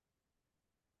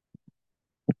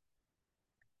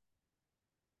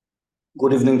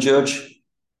Good evening, church.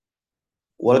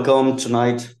 Welcome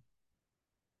tonight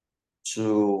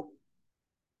to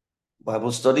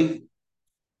Bible study.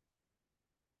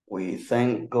 We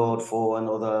thank God for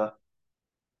another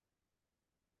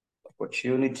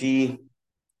opportunity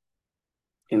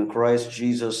in Christ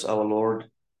Jesus our Lord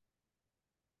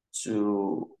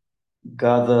to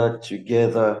gather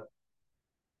together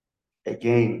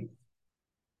again.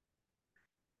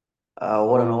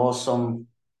 What an awesome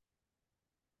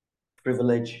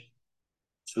privilege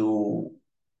to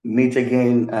meet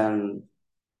again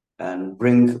and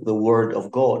bring the word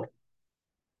of God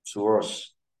to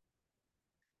us.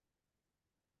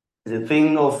 The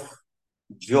thing of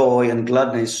joy and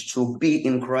gladness to be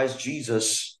in Christ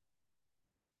Jesus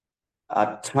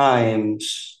at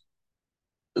times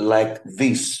like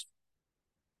this.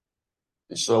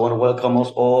 So I want to welcome us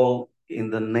all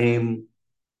in the name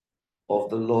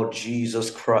of the Lord Jesus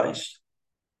Christ.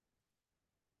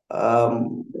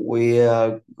 We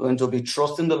are going to be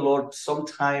trusting the Lord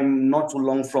sometime not too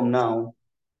long from now.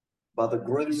 By the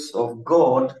grace of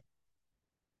God,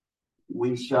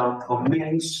 we shall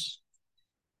commence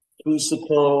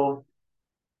physical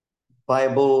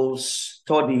Bible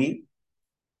study.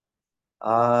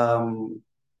 At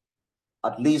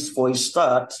least for a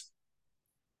start,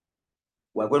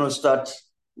 we're going to start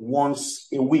once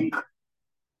a week.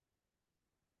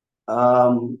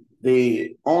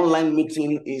 The online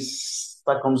meeting is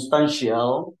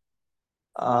circumstantial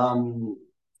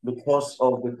because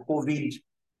of the COVID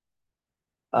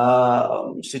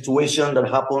situation that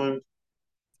happened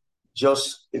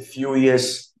just a few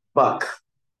years back.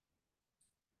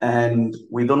 And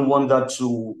we don't want that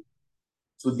to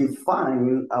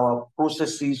define our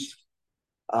processes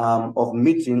of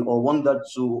meeting, or want that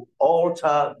to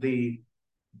alter the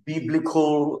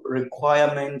biblical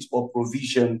requirement or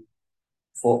provision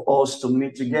for us to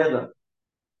meet together.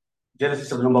 Genesis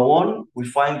chapter number 1, we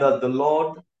find that the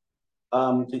Lord,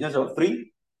 Genesis chapter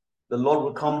 3, the Lord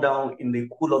will come down in the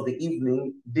cool of the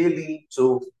evening daily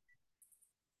to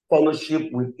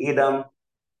fellowship with Adam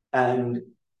and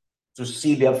to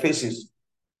see their faces.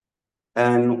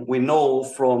 And we know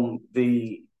from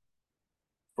the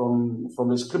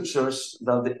scriptures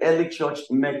that the early church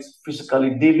met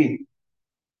physically daily.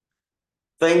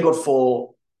 Thank God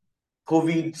for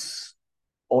COVID's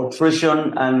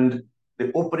alteration and the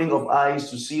opening of eyes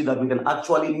to see that we can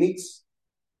actually meet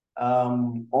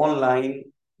online,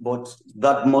 but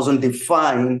that mustn't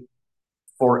define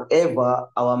forever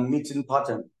our meeting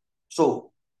pattern.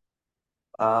 So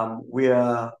we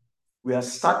are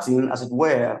starting, as it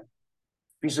were,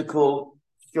 physical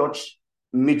church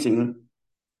meeting.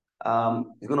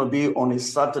 It's going to be on a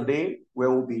Saturday where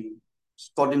we'll be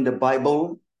studying the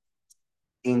Bible,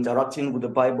 interacting with the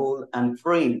Bible, and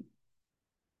praying.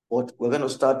 But we're going to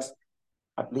start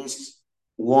at least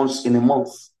once in a month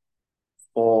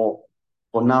for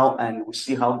now, and we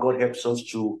see how God helps us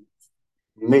to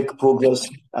make progress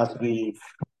as we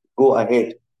go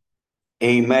ahead.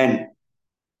 Amen.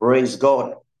 Praise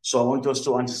God. So I want us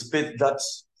to anticipate that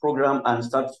program and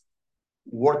start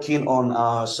working on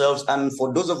ourselves. And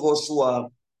for those of us who are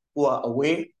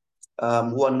away,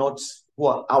 who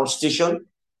are outstation,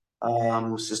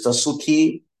 Sister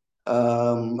Suki,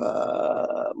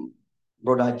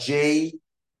 Brother Jay,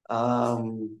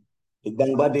 the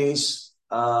Bangbades,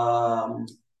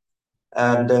 and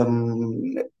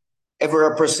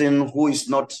every person who is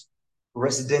not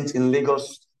resident in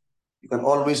Lagos, you can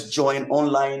always join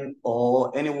online,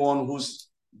 or anyone whose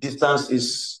distance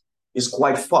is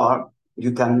quite far,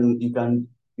 you can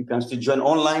still join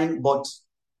online. But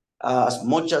as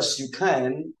much as you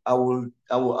can, I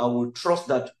will trust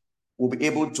that we'll be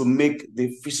able to make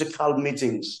the physical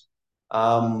meetings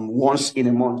once in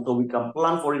a month, so we can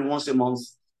plan for it once a month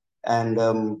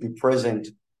and be present,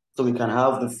 so we can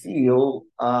have the feel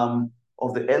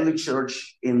of the early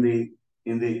church in the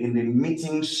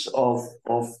meetings of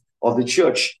the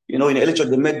church. You know, in the early church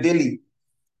they met daily,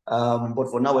 but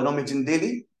for now we're not meeting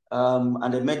daily,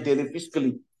 and they met daily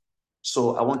physically.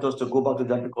 So I want us to go back to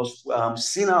that, because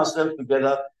seeing ourselves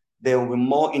together, there will be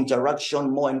more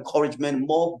interaction, more encouragement,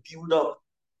 more build up,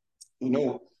 you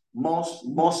know,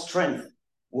 more strength.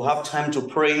 We'll have time to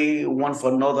pray one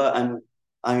for another, and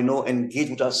engage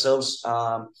with ourselves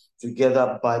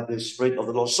together by the Spirit of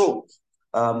the Lord. So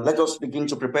let us begin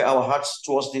to prepare our hearts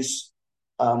towards this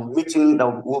meeting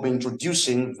that we'll be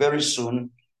introducing very soon.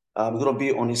 We're going to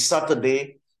be on a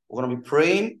Saturday. We're going to be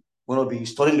praying. We're going to be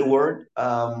studying the Word.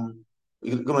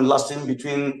 It's going to be lasting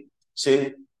between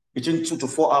 2 to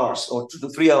 4 hours, or 2 to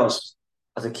 3 hours,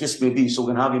 as the case may be. So we're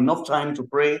going to have enough time to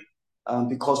pray,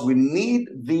 because we need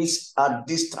this at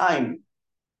this time.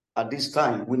 at this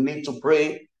time. We need to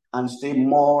pray and stay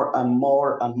more and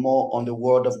more and more on the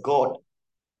word of God.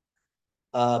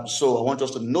 So I want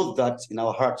us to note that in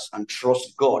our hearts and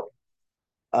trust God.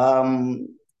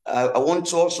 I want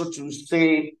to also to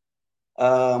say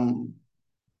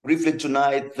briefly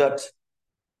tonight that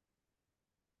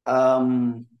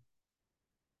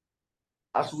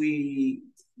as we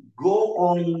go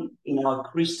on in our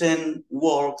Christian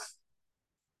walk,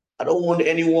 I don't want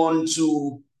anyone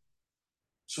to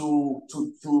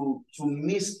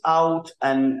miss out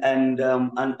and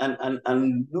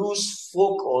lose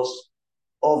focus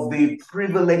of the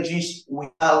privileges we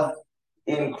have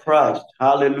in Christ.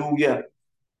 Hallelujah.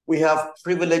 We have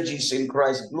privileges in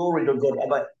Christ. Glory to God.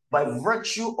 By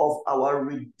virtue of our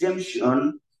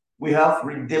redemption, we have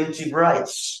redemptive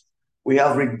rights. We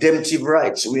have redemptive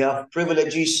rights. We have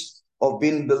privileges of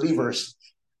being believers.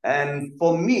 And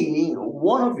for me,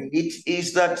 one of it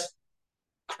is that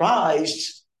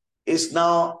Christ is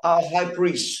now our high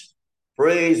priest.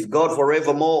 Praise God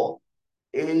forevermore.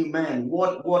 Amen.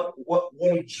 What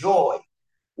a joy.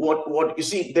 What you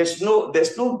see, there's no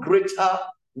greater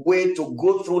way to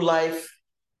go through life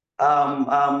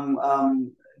than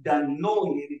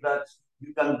knowing that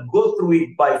you can go through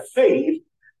it by faith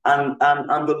and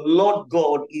the Lord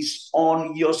God is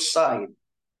on your side.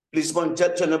 Please go and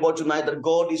tell about tonight that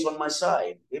God is on my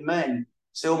side. Amen.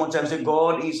 Say one more time, say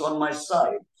God is on my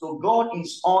side. So God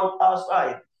is on our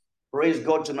side. Praise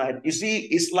God tonight. You see,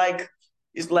 it's like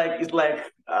an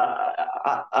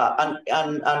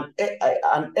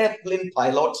airplane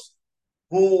pilot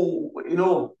who,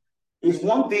 it's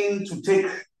one thing to take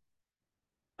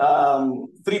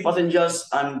 3 passengers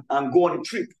and go on a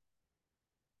trip.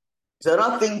 It's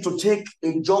another thing to take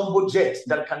a jumbo jet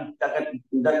that can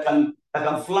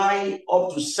fly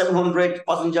up to 700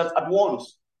 passengers at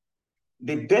once.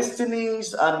 The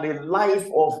destinies and the life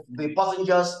of the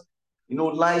passengers,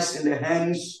 lies in the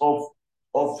hands of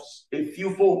a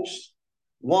few folks.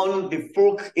 One, the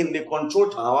folk in the control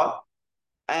tower,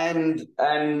 and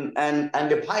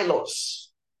the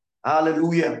pilots.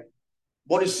 Hallelujah.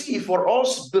 But you see, for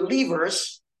us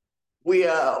believers, we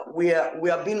are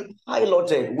being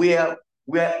piloted. We are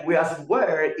as it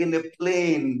were in a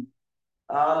plane.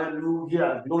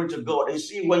 Hallelujah. Glory to God. You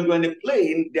see, when you're in a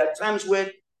plane, there are times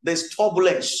where there's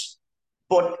turbulence.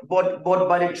 But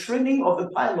by the training of the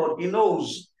pilot, he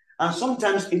knows. And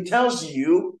sometimes he tells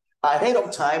you ahead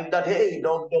of time that, hey,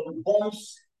 there'll be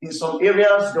bumps in some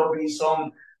areas, there'll be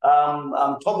some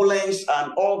turbulence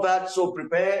and all that. So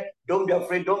prepare. Don't be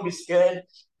afraid. Don't be scared.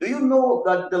 Do you know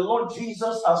that the Lord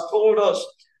Jesus has told us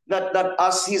that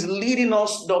as he's leading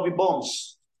us, there'll be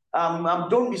bumps.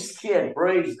 Don't be scared.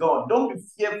 Praise God. Don't be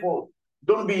fearful.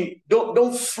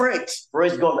 Don't fret.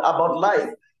 Praise God about life.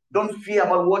 Don't fear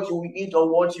about what you will eat or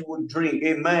what you will drink.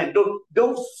 Amen.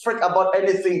 Don't fret about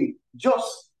anything.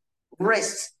 Just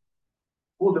rest.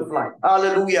 Hold the flag.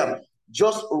 Hallelujah.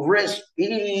 Just rest.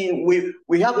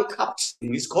 We have a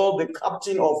captain. He's called the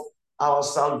captain of our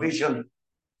salvation.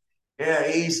 Yeah,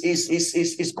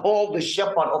 he's called the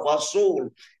shepherd of our soul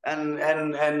and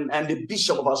the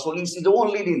bishop of our soul. He's the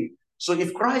one leading. So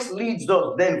if Christ leads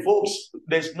us, then folks,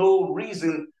 there's no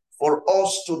reason for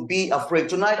us to be afraid.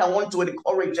 Tonight, I want to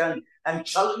encourage and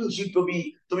challenge you to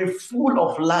be full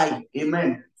of life.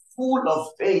 Amen. Full of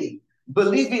faith.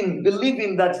 Believing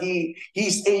that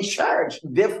he's in charge.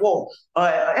 Therefore,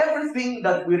 everything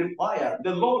that we require,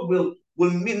 the Lord will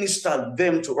minister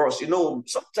them to us.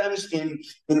 Sometimes in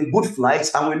good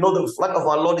flights, and we know the flight of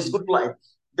our Lord is good flight,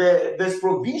 there's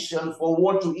provision for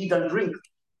what to eat and drink.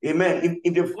 Amen.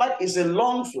 If the flight is a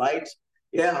long flight,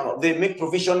 yeah, they make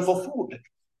provision for food.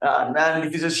 And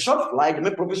if it's a short flight, they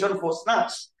make provision for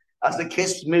snacks, as the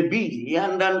case may be.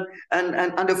 And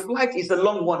the flight is a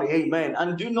long one. Amen.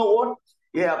 And do you know what?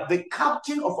 Yeah, the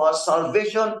captain of our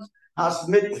salvation has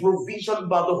made provision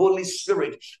by the Holy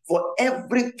Spirit for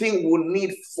everything we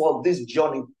need for this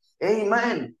journey.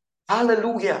 Amen.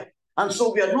 Hallelujah. And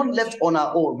so we are not left on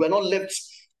our own. We're not left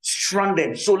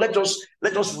stranded. So let us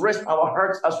rest our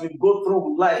hearts as we go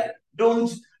through life. Don't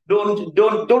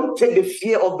take the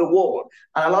fear of the world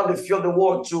and allow the fear of the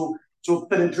world to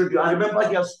penetrate you. And remember,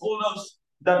 he has told us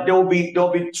that there will be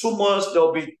tumors, there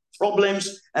will be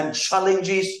problems and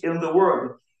challenges in the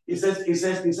world. He says,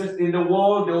 in the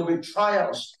world there will be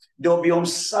trials, there will be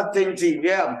uncertainty.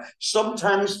 Yeah,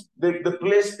 sometimes the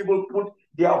place people put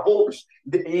their hopes,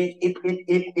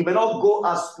 it may not go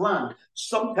as planned.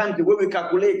 Sometimes the way we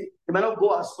calculate, it may not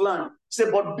go as planned. Say,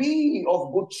 but be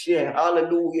of good cheer.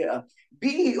 Hallelujah.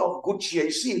 Be of good cheer.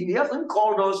 You see, he hasn't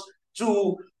called us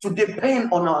to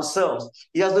depend on ourselves.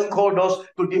 He hasn't called us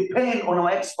to depend on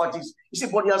our expertise. You see,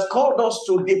 but he has called us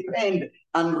to depend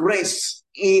and rest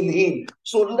in him.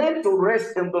 So learn to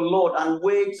rest in the Lord and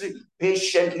wait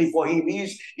patiently for him.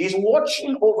 He's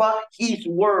watching over his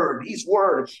word.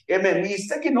 Amen. He's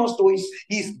taking us to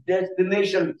his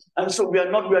destination. And so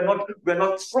we're not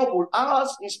troubled.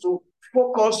 Ours is to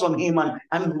focus on him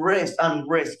and rest.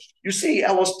 You see,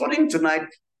 I was studying today,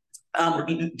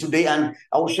 and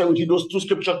I will share with you those two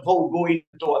scriptures before we go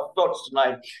into our thoughts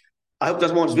tonight. I hope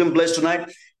that one's been blessed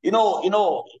tonight.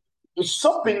 It's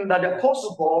something that the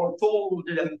Apostle Paul told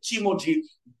Timothy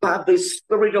by the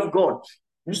Spirit of God.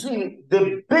 You see,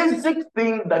 the basic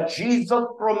thing that Jesus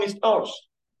promised us,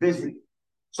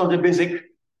 something basic.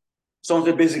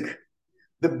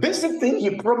 The basic thing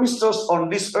he promised us on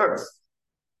this earth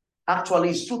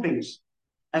actually is two things.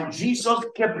 And Jesus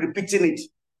kept repeating it.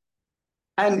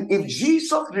 And if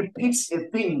Jesus repeats a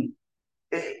thing,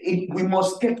 we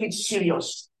must take it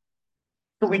serious,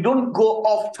 so we don't go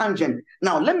off tangent.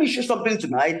 Now, let me share something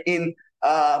tonight in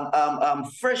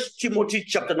 1 Timothy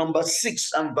chapter number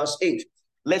 6 and verse 8.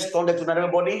 Let's turn that tonight,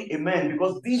 everybody. Amen.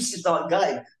 Because this is our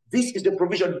guide. This is the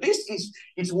provision. This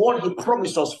is what he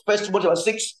promised us. 1 Timothy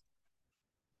 6.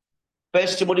 1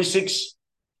 Timothy 6.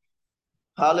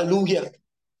 Hallelujah.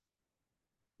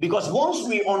 Because once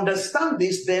we understand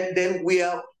this, then we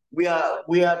are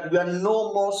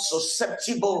no more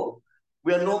susceptible.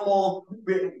 We are no more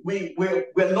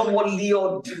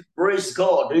lured. Praise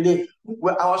God.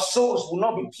 Our souls will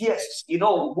not be pierced. We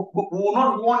will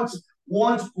not want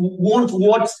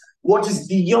what is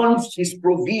beyond his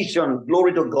provision.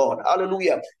 Glory to God.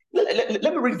 Hallelujah. Let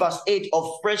me read verse 8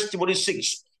 of 1 Timothy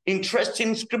 6.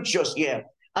 Interesting scriptures here.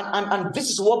 And this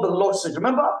is what the Lord says.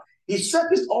 Remember, he said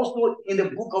this also in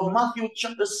the book of Matthew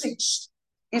chapter 6.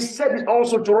 He said it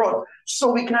also to us,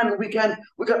 so we can understand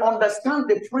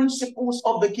the principles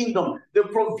of the kingdom, the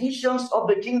provisions of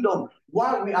the kingdom.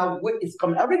 While we are waiting, it's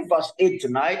coming. I read verse 8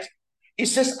 tonight. It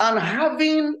says, and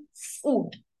having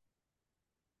food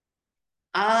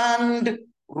and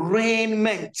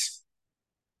raiment,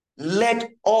 let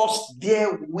us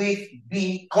therewith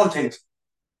be content.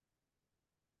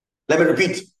 Let me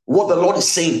repeat what the Lord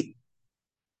is saying.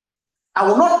 I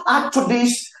will not add to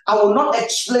this. I will not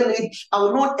explain it. I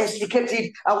will not explicate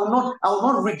it. I will not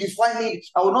redefine it.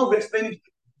 I will not explain it.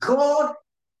 God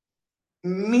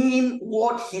mean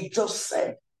what he just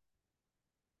said.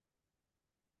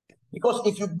 Because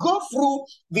if you go through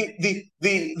this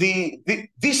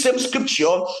same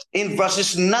scripture in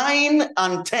verses 9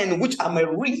 and 10, which I may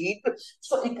read,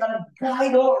 so it can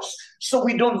guide us, so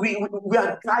we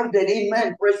are guided.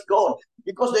 Amen. Praise God.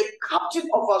 Because the captain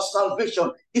of our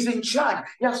salvation is in charge.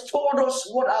 He has told us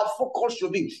what our focus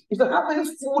should be. He said, having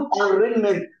food and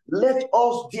raiment, let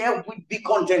us therewith be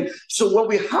content. So when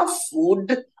we have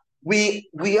food, we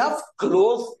have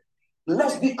clothes,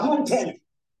 let's be content.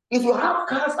 If you have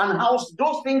cars and house,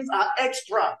 those things are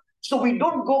extra. So we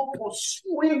don't go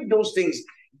pursuing those things.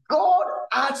 God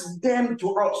adds them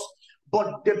to us.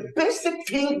 But the basic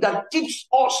thing that keeps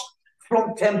us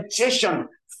from temptation,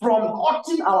 from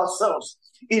hurting ourselves,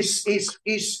 is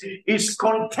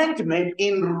contentment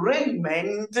in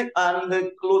raiment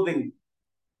and clothing.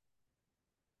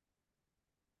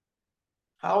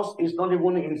 House is not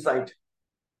even inside.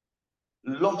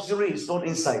 Luxury is not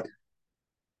inside.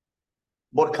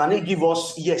 But can he give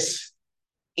us? Yes,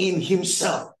 in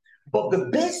himself. But the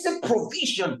basic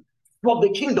provision for the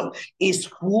kingdom is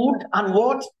food and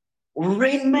what?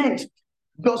 Raiment.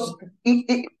 Does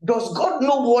God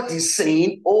know what he's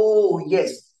saying? Oh,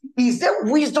 yes. Is there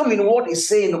wisdom in what he's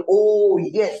saying? Oh,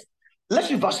 yes.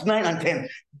 Let's read verse 9 and 10.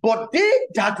 But they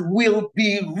that will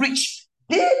be rich,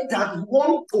 they that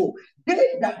want to,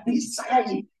 they that desire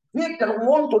it, they that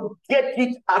want to get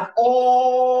it at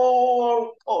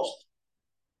all costs.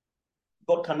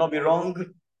 God cannot be wrong.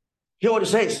 Hear what it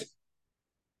says.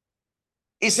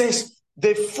 It says,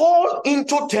 they fall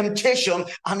into temptation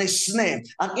and a snare,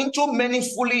 and into many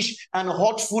foolish and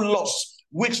hurtful lusts,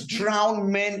 which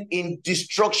drown men in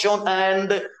destruction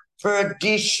and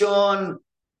perdition.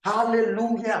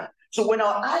 Hallelujah. So when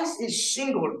our eyes is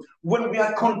single, when we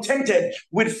are contented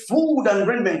with food and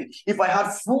raiment, if I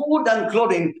have food and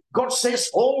clothing, God says,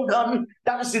 hold on,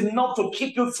 that is enough to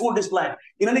keep you through this life.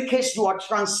 In any case, you are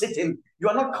transiting. You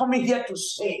are not coming here to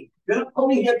save. You're not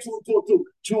coming here to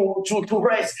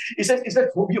rest. He said,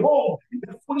 behold,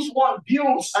 the foolish one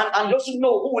builds and doesn't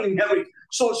know who will inherit.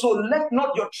 So let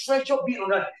not your treasure be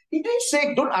on earth. He didn't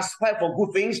say don't aspire for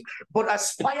good things, but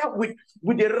aspire with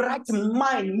the right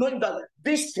mind, knowing that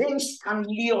these things can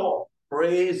lure.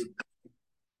 Praise God.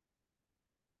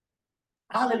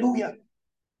 Hallelujah.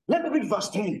 Let me read verse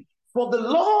 10. For the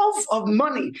love of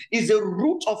money is the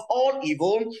root of all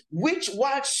evil, which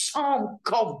while some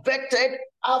coveted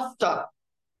after,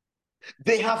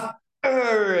 they have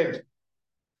erred.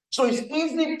 So it's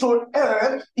easy to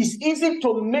err. It's easy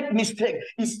to make mistakes.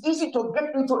 It's easy to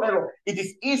get into error. It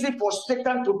is easy for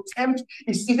Satan to tempt.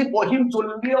 It's easy for him to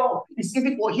lure. It's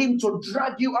easy for him to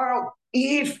drag you out.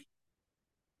 If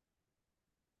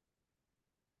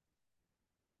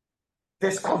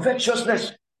there's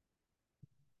covetousness,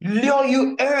 lure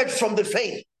you erred from the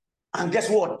faith. And guess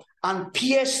what? And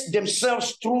pierce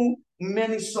themselves through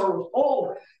many sorrows.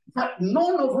 Oh, that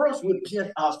none of us will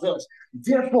pierce ourselves.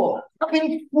 Therefore,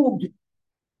 having food,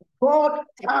 God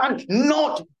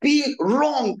cannot be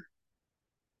wrong.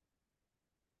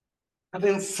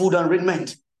 Having food and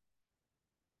raiment.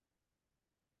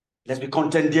 Let's be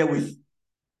content therewith.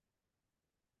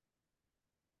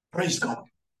 Praise God.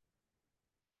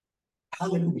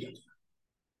 Hallelujah.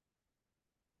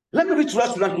 Let me read to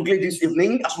us quickly this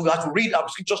evening as we have to read our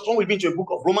scriptures. Turn with me to a book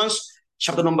of Romans,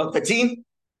 chapter number 13.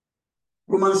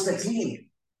 Romans 13.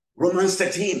 Romans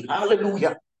 13.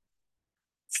 Hallelujah.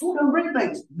 Food and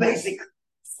raiment, basic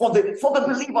for the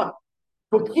believer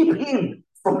to keep him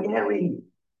from erring.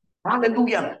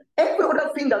 Hallelujah. Every other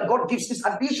thing that God gives is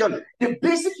addition. The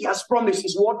basic he has promised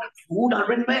is what? Food and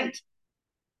raiment.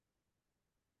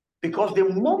 Because the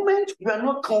moment we are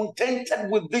not contented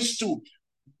with these two,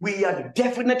 we are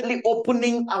definitely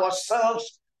opening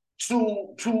ourselves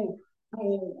to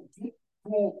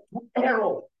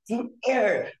error, to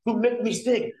err, to make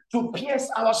mistake, to pierce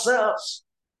ourselves.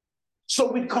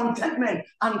 So with contentment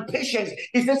and patience,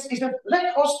 it says,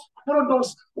 let us follow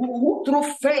those who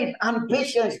through faith and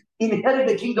patience inherit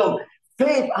the kingdom.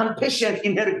 Faith and patience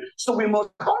inherit. So we must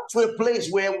come to a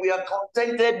place where we are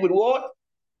contented with what?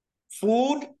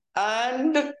 Food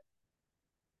and,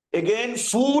 again,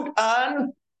 food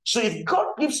and. So if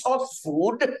God gives us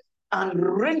food and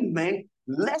raiment,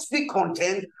 let's be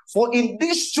content, for in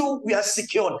these two we are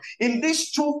secured. In these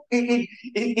two, in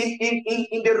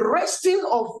the resting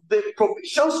of the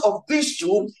provisions of these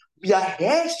two, we are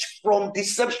hedged from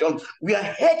deception. We are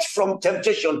hedged from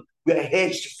temptation. We are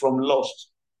hedged from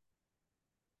lust.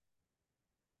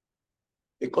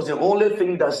 Because the only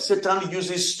thing that Satan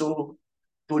uses to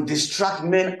distract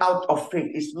men out of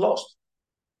faith is lust.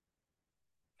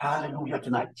 Hallelujah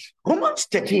tonight. Romans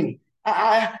 13.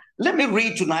 Let me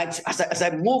read tonight as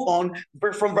I move on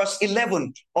from verse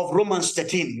 11 of Romans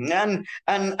 13. And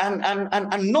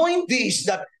knowing this,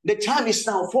 that the time is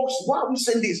now, folks. Why are we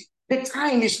saying this? The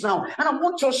time is now. And I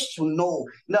want us to know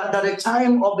that the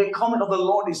time of the coming of the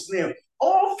Lord is near.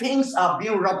 All things are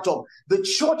being wrapped up. The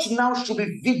church now should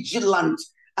be vigilant.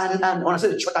 And when I say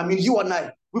the church, I mean you and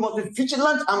I. We must be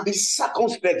vigilant and be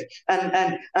circumspect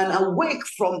and awake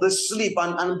from the sleep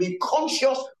and be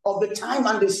conscious of the time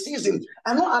and the season,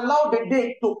 and not allow the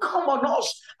day to come on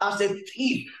us as a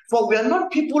thief. For we are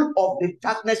not people of the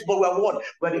darkness, but we are what?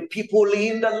 We are the people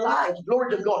in the light.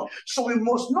 Glory to God. So we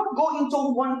must not go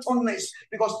into wantonness,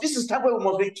 because this is time where we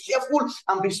must be careful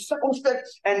and be circumspect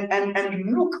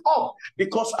and look up,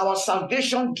 because our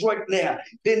salvation draweth near.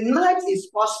 The night is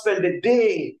fast spent, the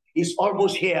day is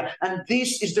almost here, and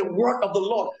this is the word of the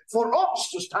Lord for us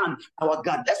to stand our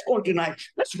God. Let's go tonight.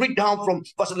 Let's read down from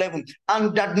verse 11.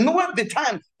 And that knoweth the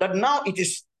time, that now it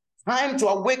is time to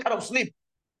awake out of sleep.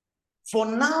 For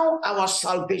now our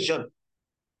salvation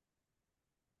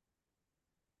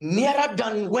nearer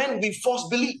than when we first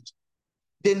believed.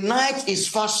 The night is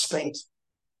fast spent.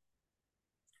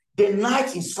 The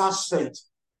night is fast spent.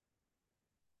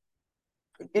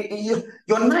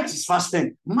 Your night is fast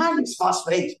spent. Mine is fast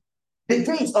spent. The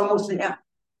day is almost here.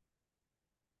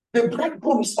 The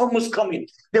bridegroom is almost coming.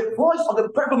 The voice of the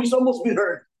bridegroom is almost being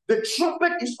heard. The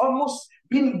trumpet is almost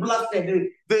being blasted.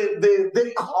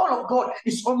 The call of God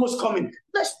is almost coming.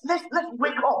 Let's wake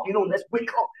up. Let's wake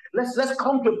up. Let's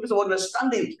come to a place of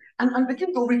understanding and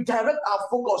begin to redirect our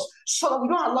focus, so that we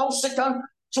don't allow Satan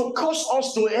to cause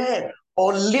us to err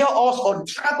or lure us or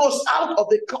drag us out of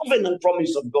the covenant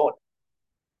promise of God.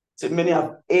 So many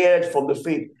have erred from the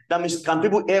faith. That means, can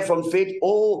people err from faith?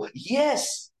 Oh,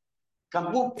 yes. Can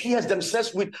people pierce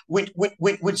themselves with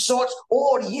swords?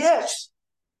 Oh, yes.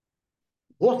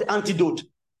 What's the antidote?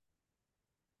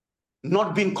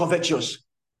 Not being covetous.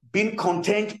 Being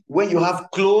content when you have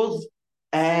clothes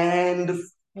and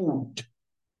food.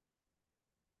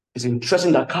 It's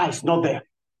interesting that Christ is not there.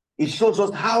 It shows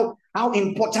us how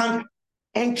important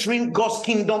entering God's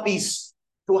kingdom is,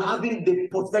 to having the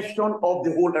possession of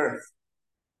the whole earth.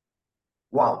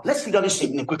 Wow. Let's figure this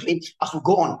evening quickly as we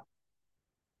go on.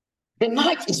 The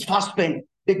night is fast spent.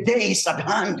 The day is at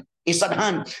hand. is at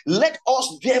hand. Let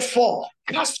us therefore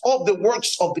cast off the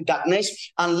works of the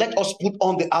darkness and let us put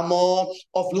on the armor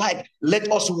of light.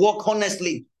 Let us walk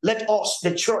honestly. Let us,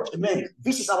 the church, amen.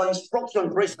 This is our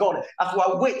instruction, praise God. As we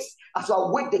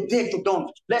await the day to dawn,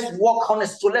 let's walk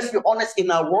honest. So let's be honest in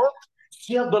our work.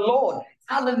 Fear the Lord.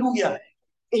 Hallelujah.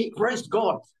 Hey, praise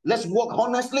God. Let's walk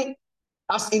honestly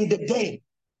as in the day,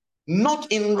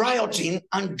 not in rioting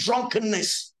and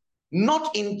drunkenness,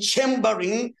 not in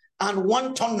chambering and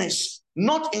wantonness,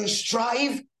 not in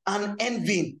strife and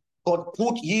envy, but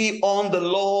put ye on the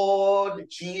Lord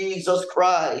Jesus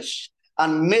Christ,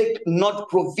 and make not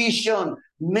provision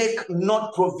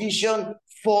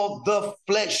for the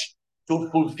flesh to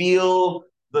fulfill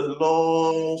the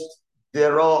laws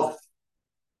thereof.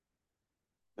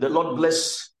 The Lord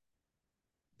bless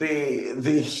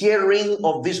the hearing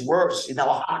of these words in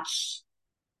our hearts.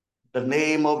 The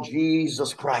name of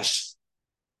Jesus Christ.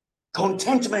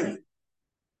 Contentment.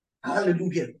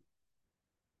 Hallelujah.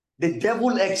 The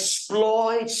devil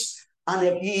exploits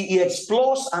and he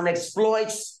explores and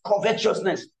exploits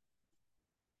covetousness.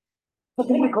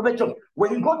 Don't be covetous.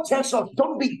 When God tells us,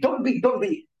 don't be.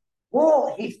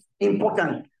 Oh, it's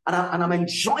important. And I'm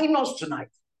enjoying us tonight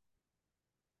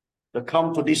to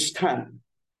come to this stand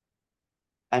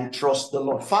and trust the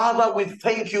Lord. Father, we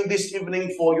thank you this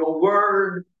evening for your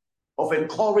word of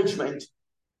encouragement,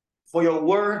 for your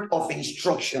word of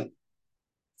instruction,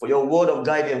 for your word of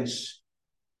guidance.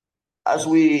 As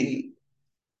we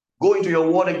go into your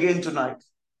word again tonight,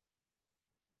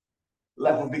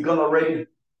 like we've begun already,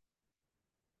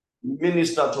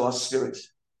 minister to our spirit.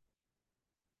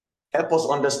 Help us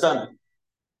understand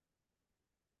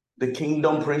the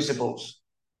kingdom principles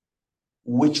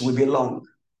which we belong.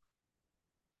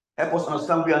 Help us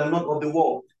understand we are not of the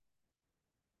world.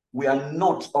 We are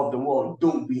not of the world,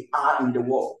 though we are in the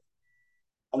world.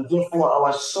 And therefore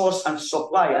our source and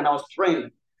supply and our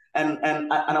strength and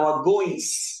our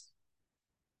goings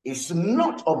is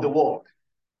not of the world,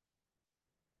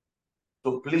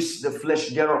 to please the flesh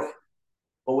thereof,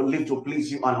 but will live to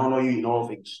please you and honor you in all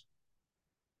things.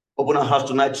 Open our hearts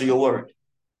tonight to your word.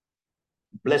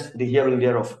 Bless the hearing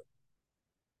thereof,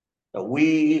 that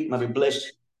we may be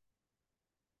blessed,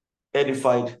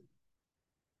 edified,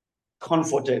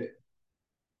 comforted,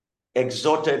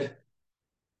 exhorted,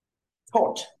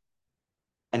 taught,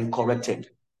 and corrected.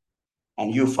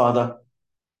 And you, Father,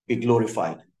 be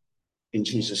glorified. In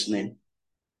Jesus' name.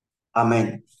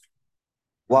 Amen.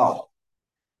 Wow.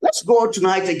 Let's go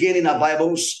tonight again in our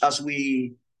Bibles as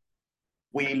we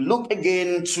look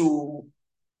again to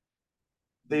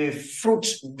the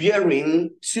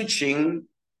fruit-bearing teaching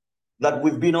that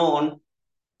we've been on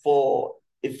for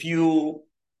a few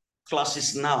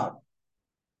classes now.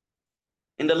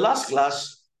 In the last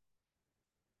class,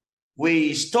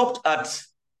 we stopped at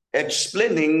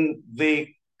explaining the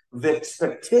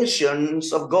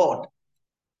expectations of God.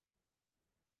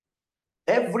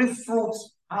 Every fruit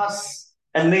has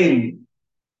a name.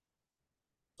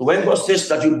 So when God says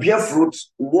that you bear fruit,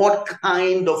 what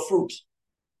kind of fruit?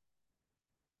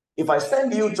 If I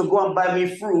send you to go and buy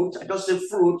me fruit, I just say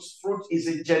fruit. Fruit is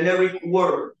a generic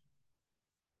word.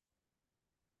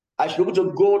 I should be able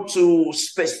to go to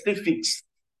specifics.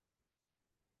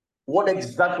 What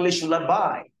exactly should I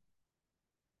buy?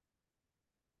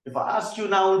 If I ask you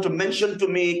now to mention to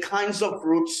me kinds of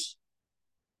fruits,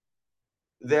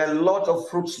 there are a lot of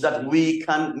fruits that we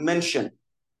can mention.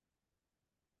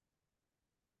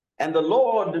 And the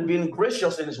Lord, being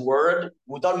gracious in his word,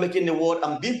 without making the word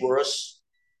ambiguous,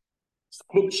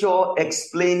 Scripture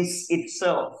explains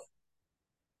itself.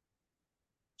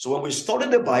 So when we study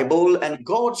the Bible and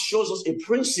God shows us a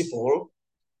principle,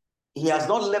 he has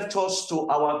not left us to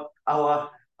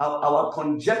our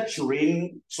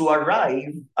conjecturing to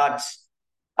arrive at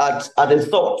a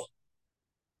thought.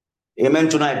 Amen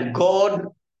tonight. God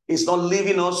is not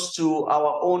leaving us to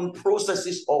our own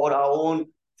processes or our own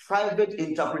private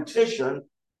interpretation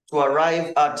to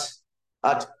arrive at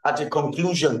a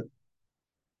conclusion.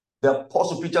 The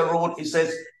Apostle Peter wrote, he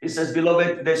says,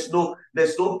 beloved, there's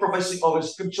no prophecy of a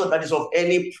scripture that is of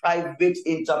any private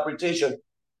interpretation.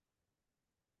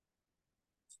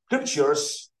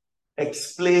 Scriptures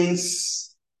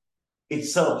explains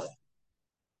itself.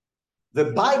 The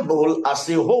Bible as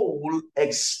a whole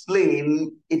explains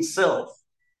itself.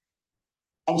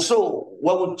 And so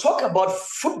when we talk about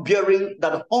fruit bearing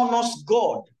that honors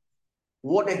God,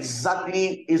 what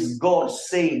exactly is God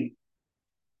saying?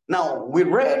 Now, we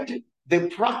read the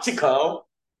practical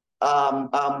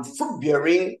fruit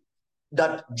bearing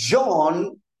that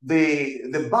John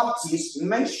the Baptist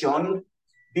mentioned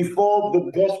before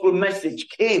the gospel message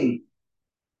came.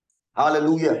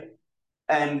 Hallelujah.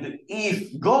 And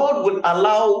if God would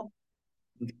allow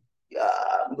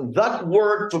that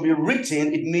word to be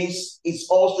written, it means it's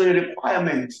also a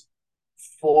requirement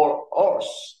for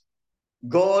us.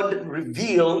 God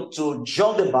revealed to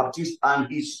John the Baptist,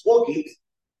 and he spoke it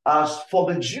as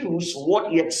for the Jews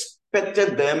what he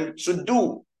expected them to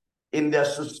do in their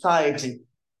society.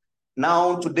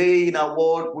 Now, today in our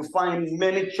world, we find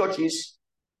many churches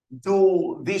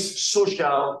do this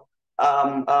social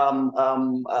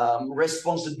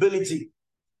responsibility.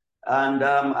 And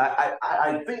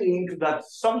I think that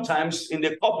sometimes in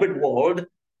the corporate world,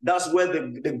 that's where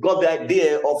they got the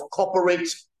idea of corporate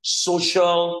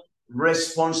social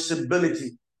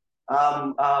responsibility.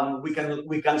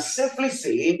 We can safely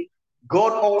say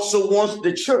God also wants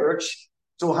the church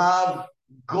to have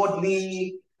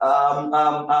godly,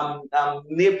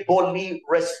 neighborly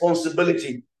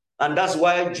responsibility. And that's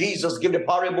why Jesus gave the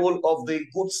parable of the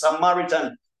Good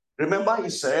Samaritan. Remember, he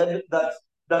said that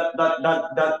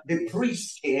the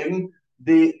priest came,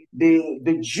 the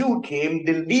Jew came,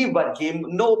 the Levite came,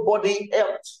 nobody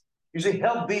helped. You see,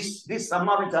 help this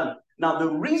Samaritan. Now, the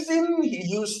reason he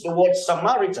used the word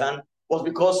Samaritan was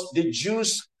because the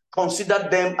Jews considered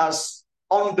them as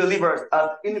unbelievers, as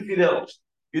infidels.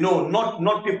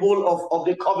 Not people of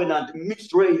the covenant,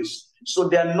 mixed race. So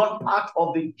they are not part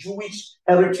of the Jewish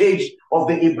heritage of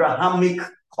the Abrahamic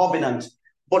covenant.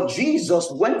 But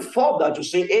Jesus went further to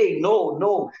say, hey,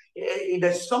 no,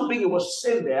 there's something he was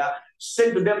saying there,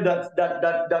 saying to them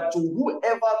that to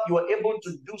whoever you are able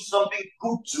to do something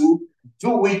good to,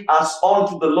 do it as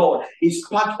unto the Lord. It's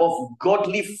part of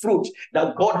godly fruit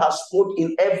that God has put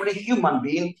in every human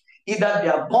being, either they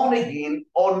are born again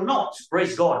or not.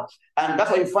 Praise God. And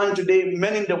that's why you find today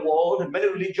many in the world, many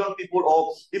religious people,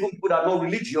 or even people that are not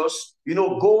religious,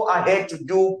 go ahead to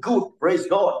do good. Praise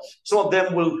God. Some of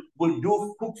them will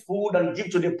do cook food and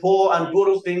give to the poor and do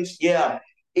those things. Yeah,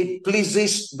 it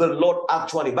pleases the Lord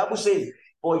actually. The Bible says,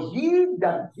 for he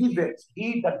that giveth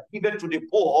to the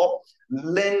poor,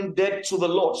 lendeth to the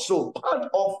Lord. So part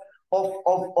of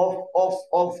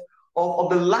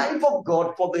the life of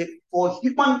God for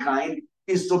humankind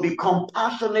is to be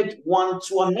compassionate one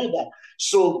to another.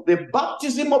 So the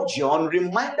baptism of John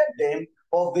reminded them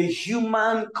of the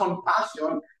human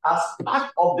compassion as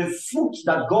part of the fruit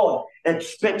that God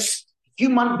expects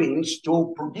human beings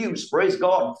to produce. Praise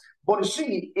God. But you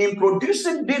see, in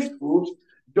producing this fruit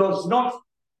does not,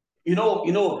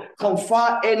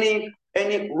 confer any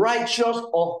righteous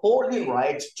or holy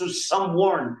right to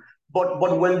someone. But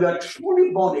when we are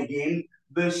truly born again,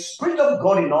 the Spirit of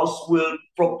God in us will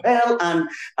propel and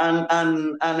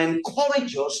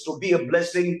encourage us to be a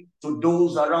blessing to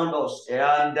those around us.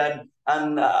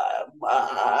 And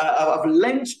I've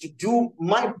learned to do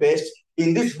my best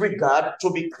in this regard to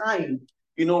be kind.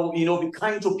 Be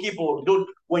kind to people. Don't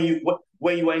when you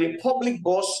are in a public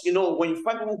bus, when you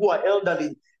find people who are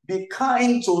elderly, be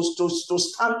kind to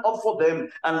stand up for them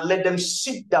and let them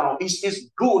sit down. It's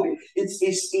good.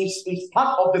 It's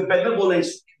part of the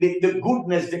benevolence, the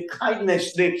goodness, the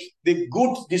kindness, the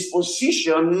good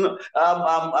disposition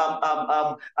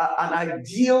an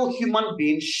ideal human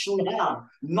being should have,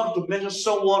 not to mention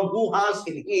someone who has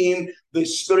in him the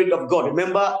Spirit of God.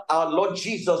 Remember, our Lord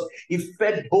Jesus, he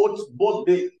fed both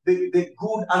the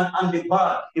good and the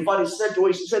bad. In fact, he said to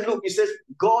us, he said, look, he says,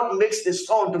 God makes the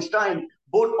sun to shine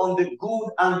both on the good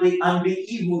and the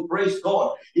evil. Praise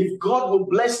God. If God will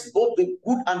bless both the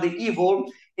good and the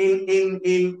evil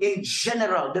in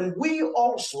general, then we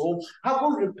also,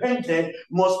 having repented,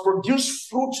 must produce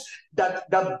fruit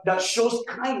that shows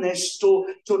kindness to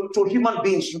human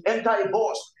beings. You enter a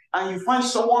bus and you find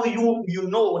someone you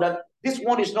know that this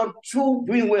one is not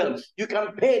doing well. You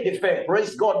can pay the fare.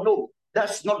 Praise God. No,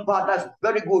 that's not bad. That's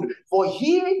very good. For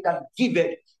he that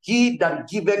giveth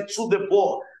to the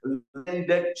poor,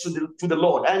 lendeth to the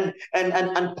Lord. And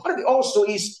part of it also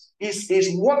is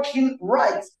working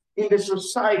right in the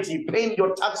society, paying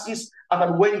your taxes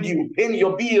and when you paying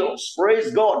your bills.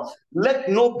 Praise God. Let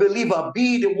no believer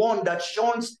be the one that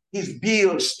shuns his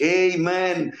bills.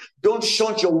 Amen. Don't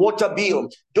shun your water bill.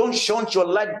 Don't shun your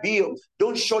light bill.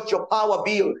 Don't shun your power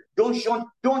bill.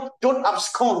 Don't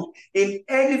abscond in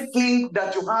anything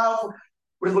that you have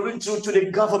relating to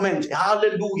the government.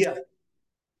 Hallelujah.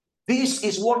 This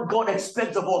is what God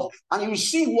expects of us. And you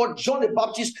see what John the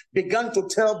Baptist began to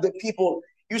tell the people.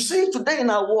 You see, today in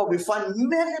our world, we find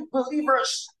many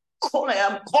believers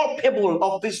culpable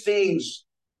of these things.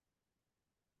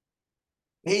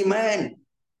 Amen.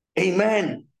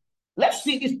 Amen. Let's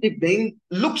see this evening,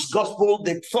 Luke's Gospel,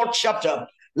 the 4th chapter.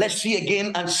 Let's see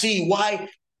again and see why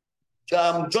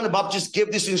John the Baptist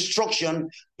gave this instruction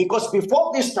because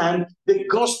before this time, the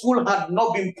gospel had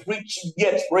not been preached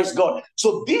yet, praise God.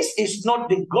 So this is not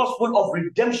the gospel of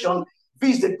redemption.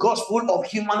 This is the gospel of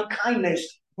human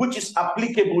kindness, which is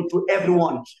applicable to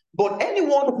everyone. But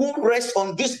anyone who rests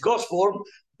on this gospel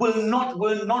will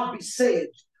not be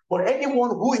saved. But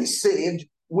anyone who is saved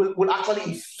will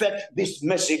actually effect this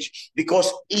message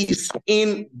because it's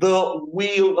in the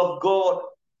will of God.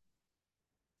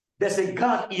 There's a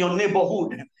God in your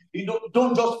neighborhood. You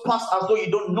don't just pass as though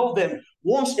you don't know them.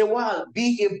 Once in a while,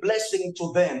 be a blessing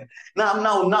to them. Now,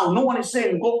 no one is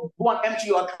saying go and empty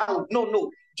your account.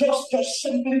 No. Just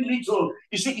simply little.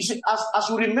 You see, as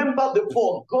you remember the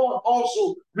poor, God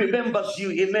also remembers you.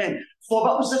 Amen. For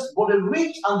Bible says, for the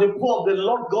rich and the poor, the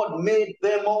Lord God made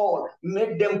them all,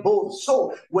 made them both.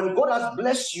 So when God has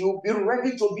blessed you, be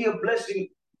ready to be a blessing,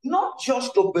 not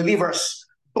just to believers,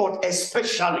 but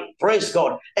especially, praise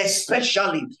God,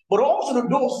 especially, but also to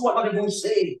those who are not even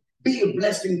saved, be a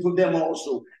blessing to them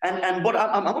also. But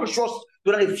I'm going to show us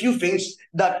tonight a few things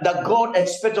that God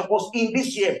expects of us in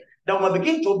this year, that we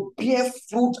begin to bear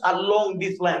fruit along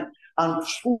this land and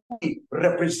fully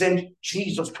represent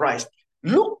Jesus Christ.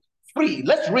 Luke 3,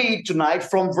 let's read tonight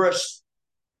from verse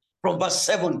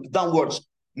 7 downwards.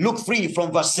 Luke 3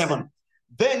 from verse 7.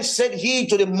 Then said he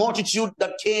to the multitude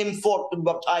that came forth to be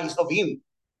baptized of him,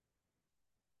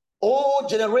 O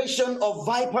generation of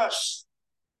vipers,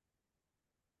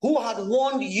 who had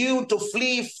warned you to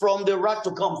flee from the wrath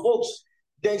to come? Folks,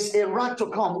 there's a wrath to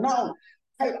come. Now,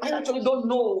 I actually don't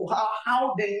know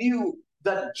how they knew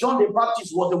that John the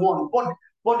Baptist was the one,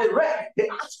 but they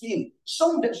asked him.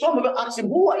 Some of them asked him,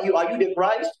 who are you? Are you the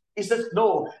Christ? He says,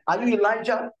 no. Are you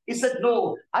Elijah? He said,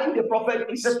 no. Are you the prophet?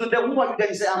 He says, no. Then who are you? Then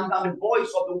he said, I'm the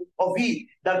voice of he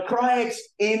that cries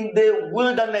in the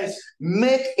wilderness,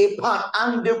 make a path.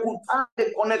 And they could tie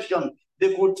the connection.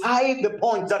 They could tie the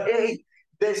point that, hey,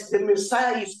 the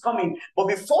Messiah is coming. But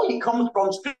before he comes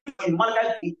from Scripture in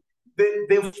Malachi,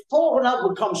 the forerunner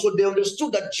would come. So they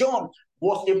understood that John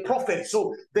was a prophet.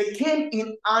 So they came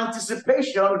in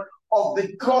anticipation of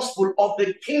the gospel of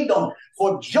the kingdom.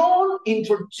 For John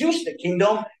introduced the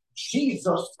kingdom.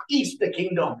 Jesus is the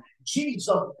kingdom.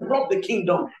 Jesus brought the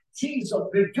kingdom. Jesus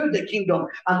revealed the kingdom.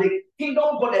 And the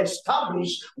kingdom got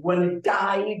established when he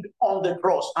died on the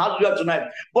cross. Hallelujah tonight.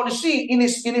 But you see, in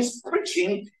his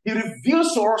preaching, he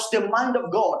reveals to us the mind of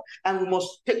God. And we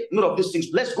must take note of these things.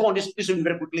 Let's go on this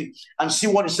very quickly and see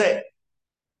what he said.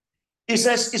 He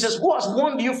says, who has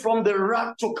warned you from the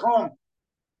wrath to come?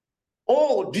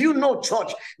 Oh, do you know,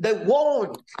 church, the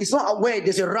world is not aware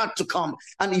there's a wrath to come.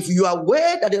 And if you are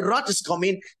aware that the wrath is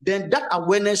coming, then that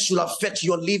awareness should affect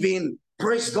your living.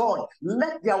 Praise God.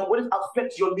 Let the awareness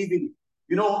affect your living.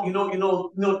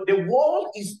 The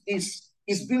world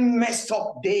is being messed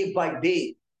up day by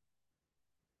day.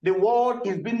 The world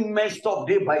is being messed up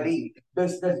day by day.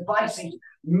 There's vices.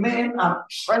 Men are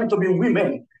trying to be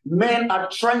women. Men are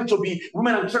trying to be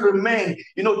women and trying to be men.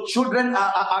 Children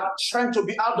are trying to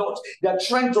be adults. They're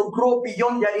trying to grow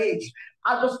beyond their age.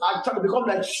 Adults are trying to become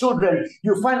like children.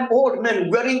 You find old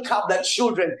men wearing cap like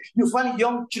children. You find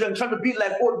young children trying to be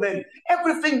like old men.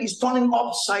 Everything is turning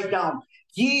upside down.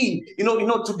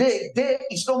 Today there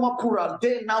is no more plural.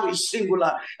 There now is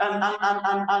singular,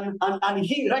 and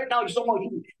he right now is no more he.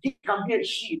 He can be a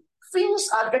she. Things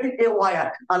are getting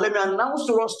haywire, and let me announce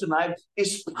to us tonight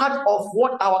is part of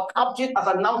what our captain has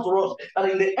announced to us, that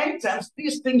in the end times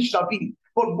these things shall be.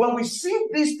 But when we see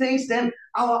these things, then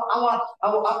our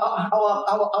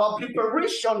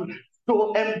preparation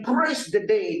to embrace the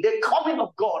day, the coming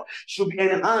of God, should be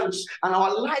enhanced, and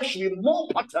our life should be more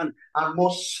patterned and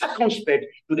more circumspect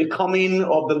to the coming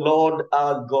of the Lord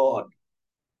our God.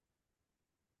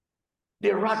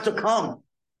 The wrath to come,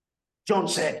 John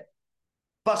said.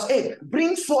 Verse 8,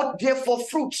 bring forth therefore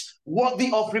fruits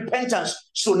worthy of repentance.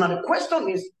 So now the question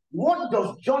is, what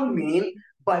does John mean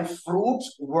by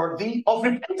fruits worthy of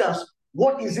repentance?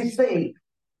 What is he saying?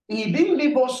 He didn't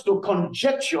leave us to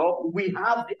conjecture. We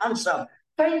have the answer.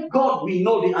 Thank God we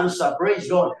know the answer. Praise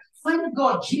God. Thank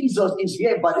God Jesus is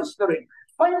here by the Spirit.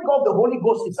 Thank God the Holy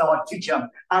Ghost is our teacher.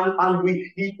 And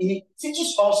he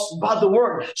teaches us by the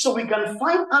word. So we can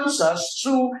find answers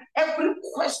to every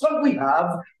question we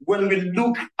have when we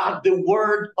look at the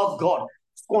word of God.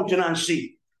 Continue and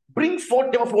see. Bring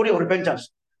forth the fruit of repentance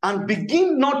and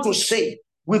begin not to say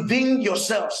within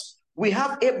yourselves, we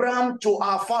have Abraham to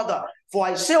our father. For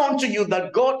I say unto you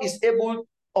that God is able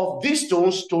of these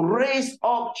stones to raise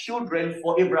up children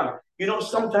for Abraham.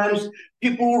 Sometimes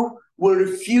people will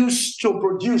refuse to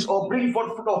produce or bring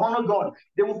forth fruit of honor God.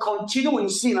 They will continue in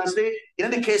sin and say, in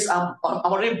any case, I'm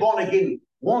already born again.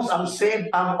 Once I'm saved,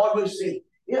 I'm always saved.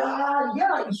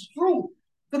 Yeah, it's true.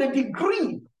 To the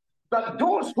degree that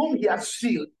those whom he has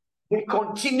sealed will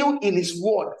continue in his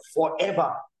word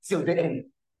forever till the end.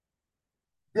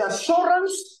 The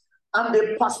assurance and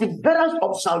the perseverance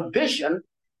of salvation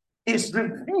is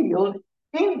revealed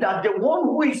in that the one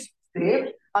who is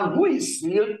saved and who is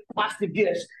sealed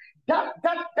perseveres.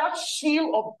 That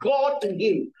seal of God in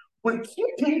him will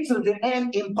keep him till the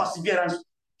end in perseverance.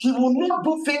 He will not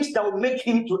do things that will make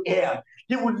him to err.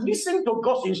 He will listen to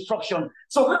God's instruction.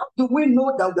 So how do we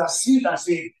know that we are sealed and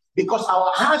saved? Because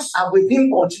our hearts are with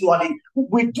him continually.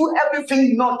 We do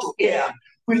everything not to err.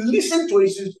 We listen to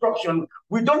his instruction.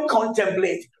 We don't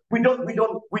contemplate. We don't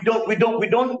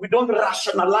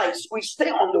rationalize. We stay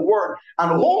on the word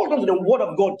and hold on to the word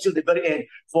of God till the very end.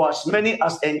 For as many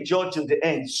as endure till the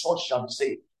end, such shall be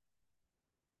saved.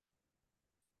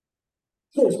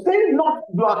 So say not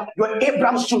you are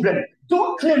Abraham's children.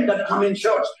 Don't claim that I'm in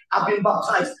church, I've been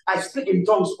baptized, I speak in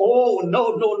tongues. Oh,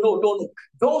 no.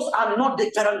 Those are not the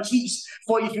guarantees.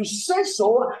 For if you say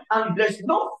so and there's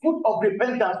no fruit of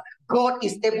repentance, God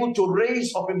is able to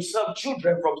raise of himself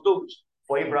children from those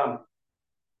for Abraham.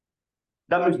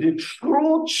 That means the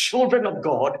true children of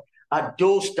God are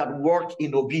those that work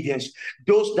in obedience,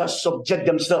 those that subject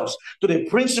themselves to the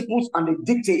principles and the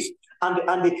dictates and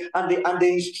the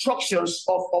instructions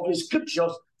of the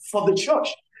scriptures for the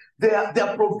church. There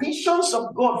are provisions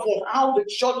of God for how the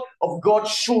church of God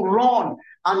should run.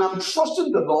 And I'm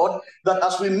trusting the Lord that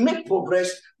as we make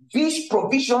progress, these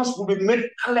provisions will be made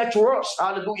clear to us.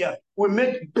 Hallelujah. Will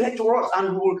make clear to us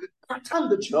and we will pattern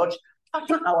the church,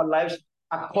 pattern our lives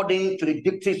according to the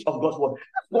dictates of God's word.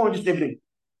 Let's go on this evening.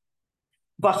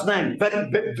 Verse 9,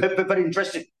 very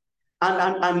interesting.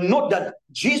 And note that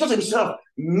Jesus himself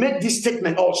made this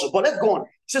statement also. But let's go on. It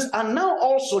says, and now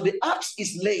also the axe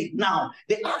is laid. Now,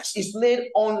 the axe is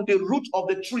laid on the root of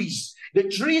the trees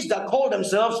that call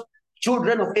themselves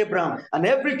children of Abraham. And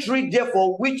every tree,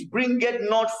 therefore, which bringeth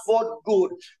not forth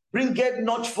good.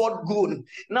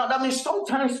 Now, that means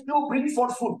sometimes you bring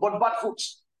forth fruit, but bad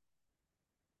fruits.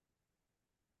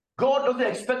 God doesn't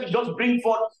expect you to just bring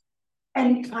forth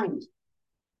any kind.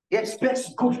 He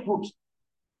expects good fruit.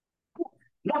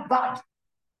 Not bad.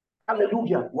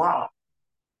 Hallelujah. Wow.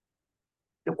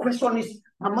 The question is,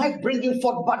 am I bringing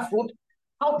forth bad fruit?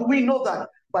 How do we know that?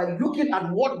 By looking at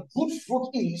what good fruit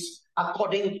is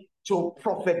according to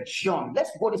Prophet John. Let's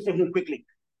go this thing quickly.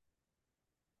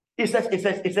 It says,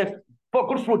 for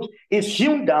good fruit is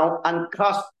hewn down and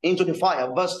cast into the fire.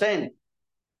 Verse 10.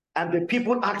 And the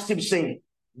people asked him, saying,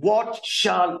 what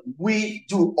shall we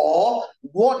do? Or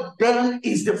what then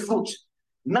is the fruit?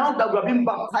 Now that we have been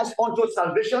baptized unto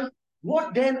salvation,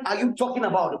 what then are you talking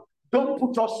about? Don't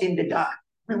put us in the dark.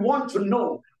 We want to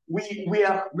know. We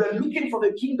are looking for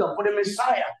the kingdom, for the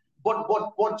Messiah. But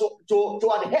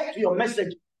to adhere to your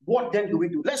message, what then do we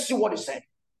do? Let's see what he said.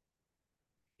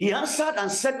 He answered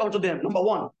and said unto them, number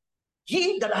one,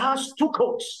 he that has two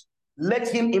coats, let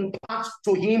him impart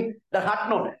to him that hath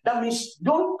none. That means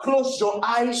don't close your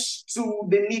eyes to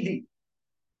the needy.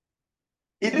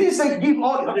 It didn't say give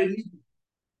all to the needy.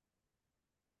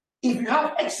 If you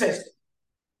have excess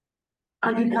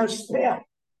and you can spare,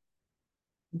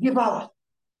 give out.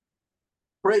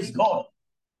 Praise God.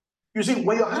 You see,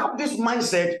 when you have this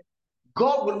mindset,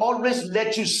 God will always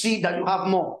let you see that you have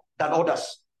more than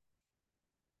others.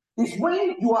 It's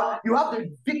when you have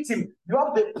the victim, you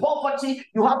have the poverty,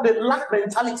 you have the lack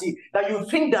mentality that you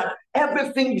think that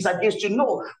everything is against you.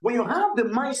 No, when you have the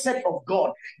mindset of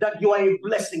God that you are a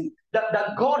blessing,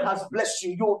 that God has blessed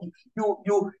you,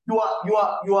 you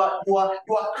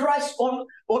are Christ's own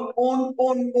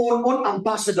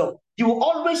ambassador. You will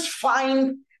always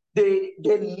find the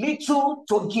little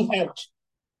to give out.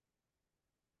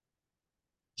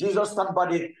 Jesus stand by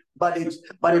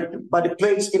the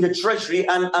plates in the treasury,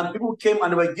 and people came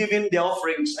and were giving their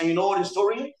offerings. And you know the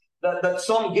story that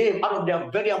some gave out of their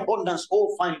very abundance.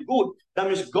 Oh, fine, good. That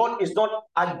means God is not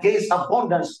against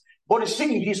abundance, but you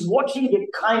see, he's watching the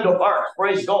kind of heart.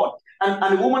 Praise God.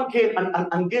 And the woman came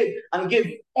and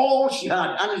gave all she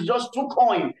had, and it's just 2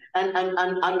 coins, and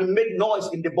made noise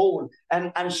in the bowl.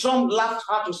 And some laughed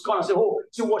her to scorn and said, oh,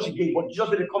 see what she gave. But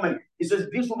just made a comment. He says,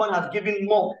 this woman has given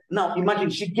more. Now imagine,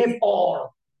 she gave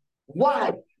all.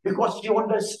 Why? Because she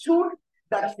understood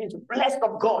that she's blessed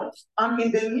of God. And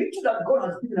in the little that God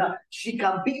has given her, she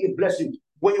can be a blessing.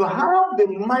 When you have the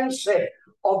mindset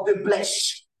of the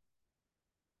blessed,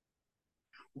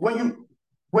 when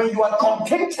you are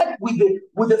contented with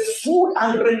the food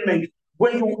and raiment,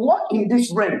 when you walk in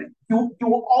this realm, you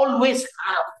will always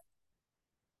have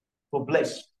to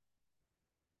bless.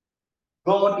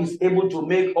 God is able to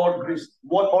make all grace,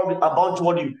 what all about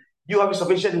what you have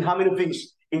sufficient in how many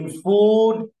things? in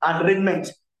food and raiment,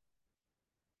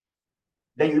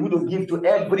 then you will give to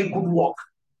every good work.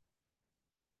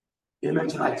 Amen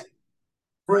tonight.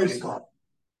 Praise God.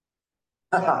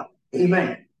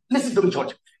 Amen. Listen to me,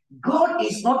 church. God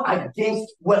is not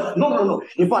against wealth. No.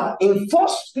 In fact, in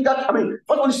First Peter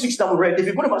 6 that we read, if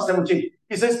you go to verse 17,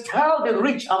 it says, tell the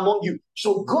rich among you.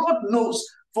 So God knows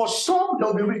for some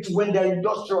they'll be rich when they're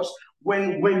industrious,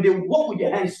 when they work with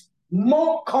their hands,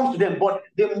 more comes to them. But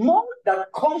the more that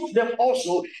comes to them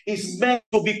also is meant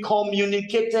to be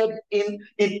communicated in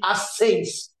as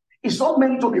saints. It's not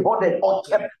meant to be hoarded or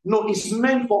kept. No, it's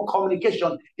meant for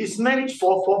communication. It's meant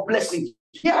for blessing.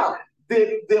 Yeah,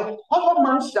 the other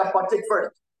man shall partake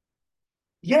first.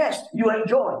 Yes, you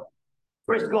enjoy.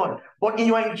 Praise God. But in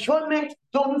your enjoyment,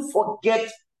 don't forget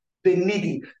the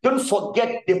needy. Don't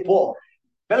forget the poor.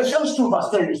 Galatians 2 verse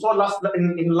 10, we saw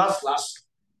in last class.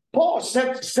 Paul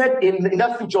said in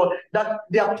that scripture that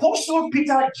the apostle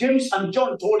Peter, James, and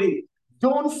John told him,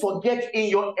 don't forget in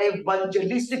your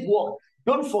evangelistic work,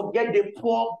 don't forget the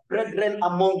poor brethren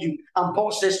among you. And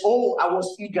Paul says, oh, I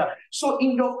was eager. So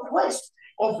in your quest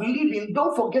of living,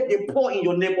 don't forget the poor in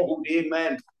your neighborhood.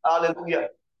 Amen. Hallelujah.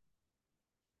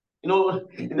 You know,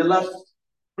 in the last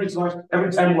Christmas,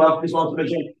 every time we have Christmas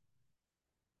celebration,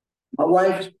 my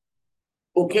wife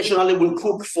occasionally will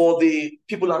cook for the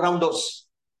people around us.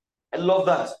 I love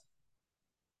that.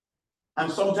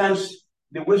 And sometimes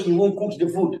the way she won't cook the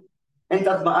food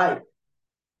enters my eye.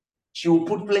 She will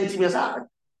put plenty in her.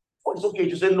 Oh, it's okay.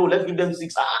 She said, no, let's give them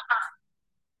 6.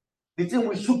 The thing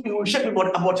will shoot me, will shake me,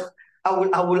 but I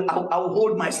will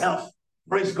hold myself.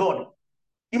 Praise God.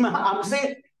 I'm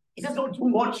saying, it is not too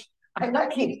much. I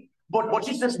like it. But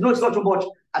she says, no, it's not too much.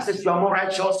 I said, you are more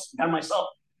righteous than myself.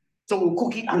 So we'll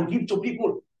cook it and give to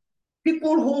people.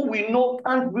 People who we know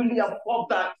can't really afford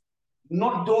that,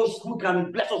 not those who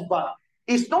can bless us back.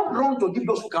 It's not wrong to give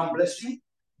those who can bless you,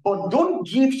 but don't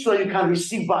give so you can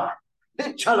receive back.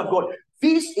 The child of God,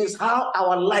 this is how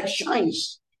our light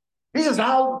shines. This is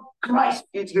how Christ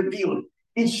is revealed.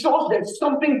 It shows there's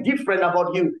something different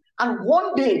about you. And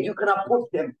one day you can approach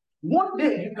them. One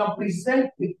day you can present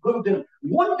with them.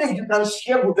 One day you can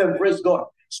share with them. Praise God.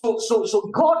 So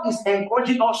God is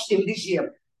encouraging us in this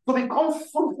year to become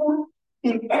fruitful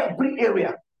in every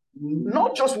area,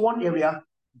 not just one area,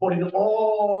 but in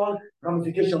all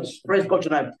ramifications. Praise God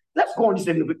tonight. Let's go on this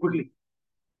a little bit quickly.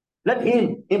 Let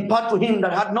him impart to him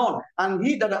that had none, and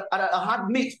he that had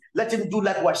meat, let him do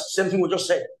likewise. Same thing we just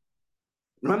said.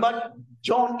 Remember,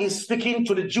 John is speaking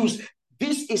to the Jews.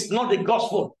 This is not the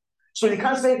gospel. So you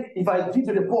can't say, if I give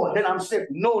to the poor, then I'm saved.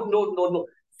 No.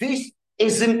 This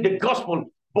isn't the gospel,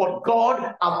 but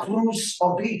God approves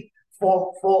of it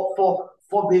for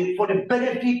the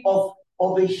benefit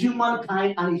of the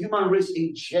humankind and the human race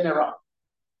in general.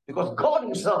 Because God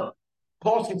himself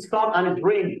caused his sun and his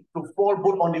rain to fall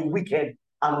both on the wicked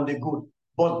and on the good.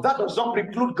 But that does not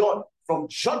preclude God from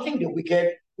judging the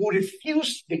wicked who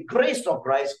refuse the grace of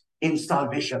Christ in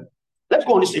salvation. Let's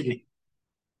go on this evening.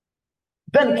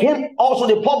 Then came also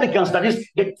the publicans, that is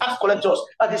the tax collectors,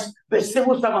 that is the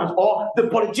civil servants or the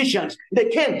politicians. They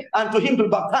came and to him to be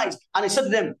baptized, and he said to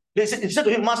them, he said to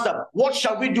him, Master, what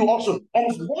shall we do also?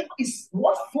 And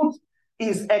what fruit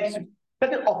is expected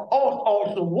of us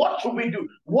also? What should we do?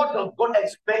 What does God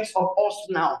expect of us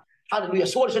now? Hallelujah.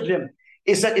 So what he said to them?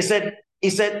 He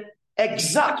said,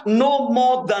 exact no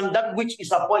more than that which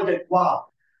is appointed. Wow.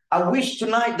 I wish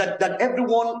tonight that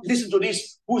everyone listen to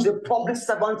this who is a public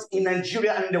servant in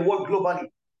Nigeria and in the world globally.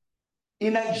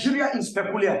 In Nigeria is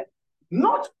peculiar.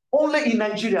 Not only in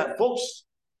Nigeria, folks,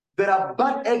 there are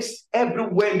bad eggs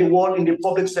everywhere in the world in the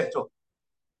public sector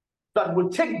that will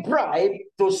take bribe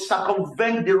to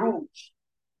circumvent the rules.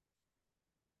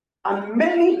 And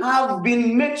many have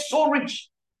been made so rich.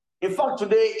 In fact,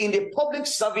 today in the public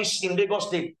service in Lagos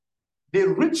State, the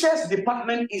richest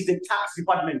department is the tax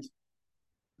department.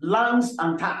 Lands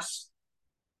and tax.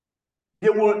 They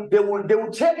will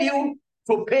tell you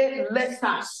to pay less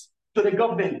tax to the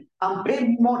government and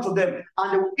pay more to them,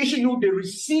 and they will issue you the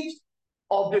receipt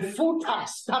of the full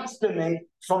tax payment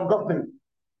from government.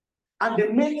 And they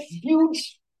make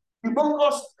huge,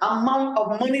 humongous amount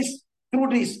of money through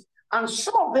this. And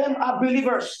some of them are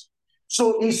believers.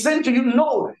 So he's saying to you,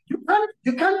 no,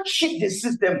 you can't cheat the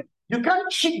system. You can't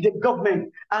cheat the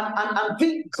government and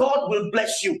think God will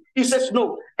bless you. He says,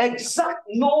 no, exact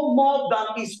no more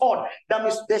than is ought. That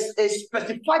means there's a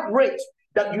specified rate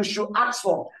that you should ask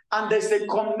for. And there's a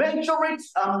commensurate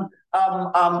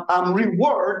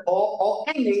reward or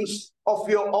earnings of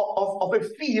a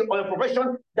fee or a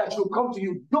profession that will come to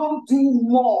you. Don't do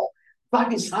more.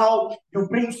 That is how you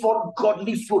bring forth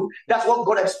godly fruit. That's what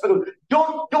God expects.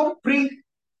 Don't bring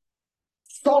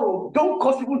sorrow. Don't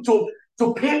cause people to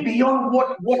pay beyond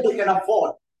what they can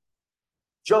afford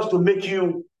just to make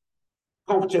you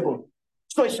comfortable.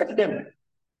 So he said to them,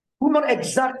 do not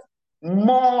exact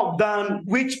more than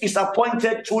which is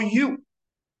appointed to you.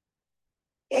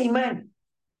 Amen.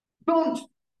 Don't.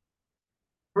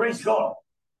 Praise God.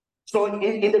 So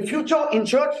in the future, in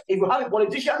church, if you have a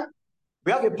politician,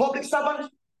 we have a public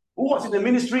servant who was in the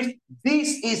ministry,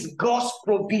 this is God's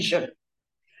provision.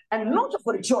 And not just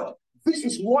for the church, this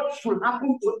is what should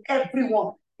happen to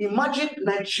everyone. Imagine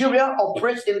Nigeria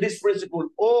operates in this principle.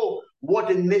 Oh,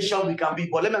 what a nation we can be.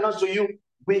 But let me announce to you,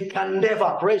 we can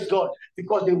never, praise God,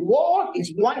 because the world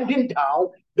is winding down.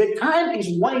 The time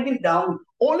is winding down.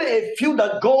 Only a few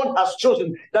that God has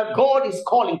chosen, that God is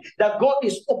calling, that God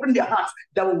is opening their hearts,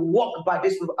 that will walk by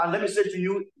this. And let me say to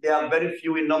you, they are very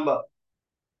few in number.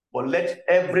 But let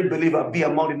every believer be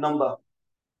among the number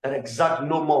that exact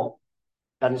no more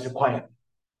than is required.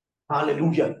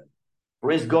 Hallelujah.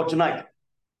 Praise God tonight.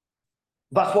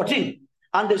 Verse 14.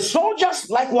 And the soldiers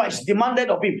likewise demanded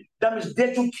of him. That means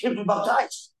they too came to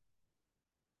baptize.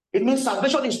 It means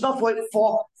salvation is not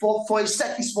for a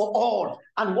set, it's for all.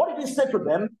 And what did he say to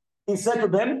them? He said to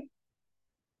them,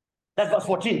 that's verse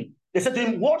 14. They said to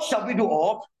him, what shall we do?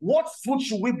 Or what food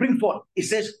should we bring forth? He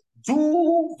says,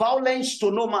 do violence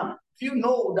to no man. Do you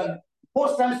know that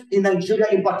most times in Nigeria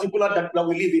in particular that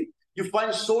we live in, you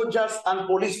find soldiers and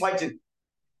police fighting.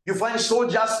 You find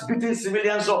soldiers beating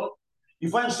civilians up. You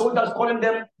find soldiers calling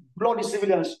them bloody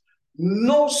civilians.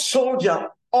 No soldier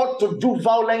ought to do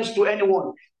violence to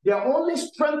anyone. They are only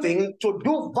strengthened to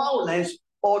do violence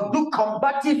or do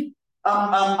combative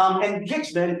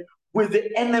engagement with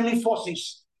the enemy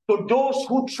forces. To those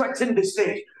who threaten the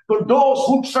state, to those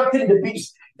who threaten the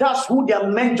peace. That's who they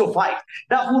are meant to fight.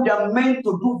 That's who they are meant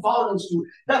to do violence to.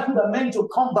 That's who they are meant to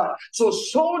combat. So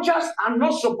soldiers are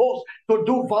not supposed to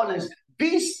do violence.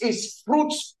 This is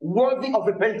fruits worthy of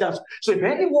repentance. So if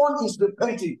anyone is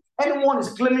repenting, anyone is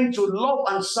claiming to love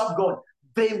and serve God,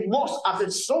 they must, as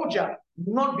a soldier,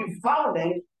 not be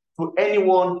violent to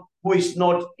anyone who is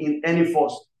not in any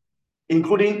force,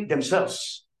 including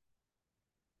themselves.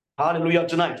 Hallelujah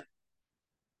tonight.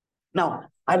 Now,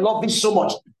 I love this so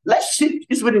much. Let's see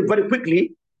this very, very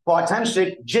quickly for our time's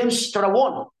sake. James chapter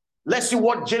 1. Let's see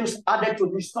what James added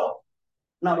to this stuff.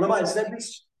 Now, remember I said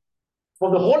this.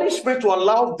 For the Holy Spirit to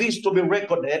allow this to be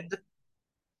recorded,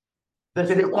 there's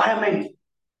a requirement.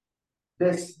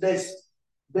 There's a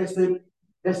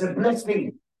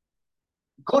blessing.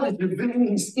 God is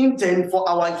revealing his intent for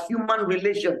our human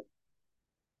relation.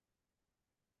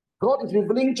 God is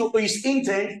revealing to his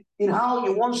intent in how he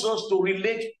wants us to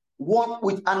relate one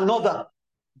with another,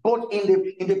 both in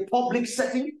the public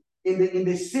setting, in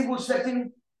the civil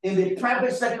setting, in the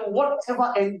private setting,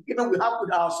 whatever and we have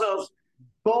with ourselves.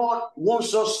 God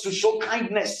wants us to show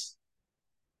kindness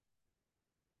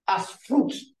as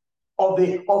fruit of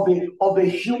the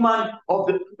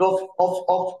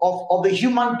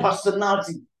human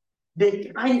personality,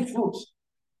 the kind fruit,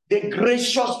 the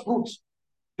gracious fruit,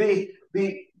 the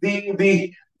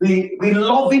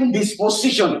loving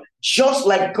disposition, just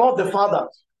like God the Father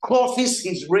causes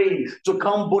his rain to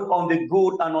come both on the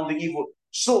good and on the evil.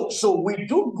 So we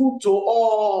do good to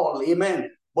all,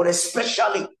 amen. But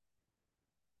especially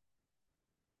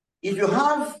if you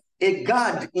have a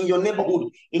guard in your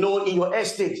neighborhood, in your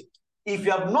estate, if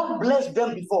you have not blessed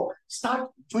them before, start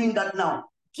doing that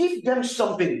now. Give them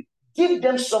something. Give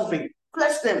them something.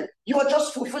 Bless them. You are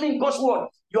just fulfilling God's word.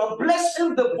 You are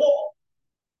blessing the poor.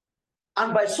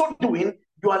 And by so doing,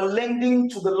 you are lending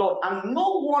to the Lord. And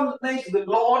no one lends to the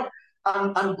Lord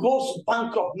and goes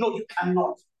bankrupt. No, you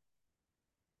cannot.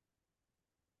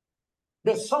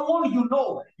 There's someone you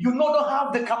know don't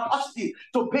have the capacity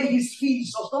to pay his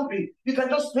fees or something. You can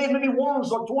just pay maybe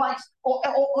once or twice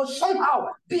or somehow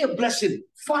be a blessing.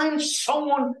 Find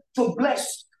someone to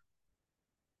bless.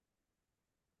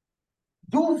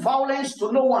 Do violence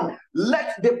to no one.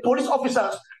 Let the police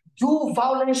officers do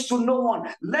violence to no one.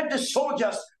 Let the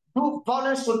soldiers do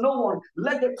violence to no one.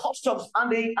 Let the customs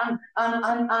and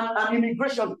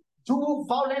immigration do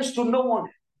violence to no one.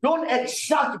 Don't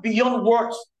exact beyond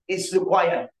words is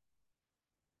required.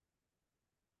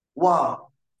 Wow.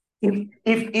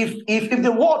 If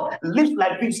the world lives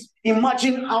like this,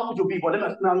 imagine how it will be. But let me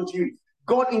explain to you.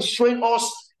 God is showing us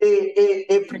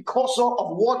a precursor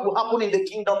of what will happen in the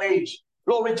kingdom age.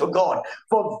 Glory to God.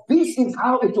 For this is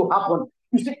how it will happen.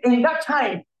 You see, in that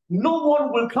time, no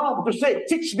one will come to say,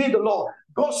 teach me the law.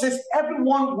 God says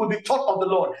everyone will be taught of the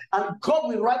Lord. And God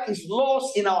will write his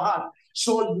laws in our heart.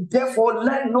 So therefore,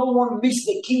 let no one miss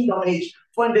the kingdom age.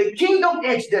 For in the kingdom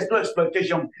age, there's no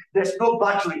exploitation. There's no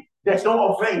battery. There's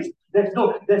no offense. There's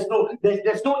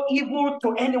no evil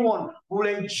to anyone who will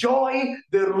enjoy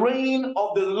the reign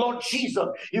of the Lord Jesus.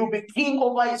 He will be king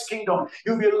over his kingdom.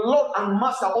 He will be Lord and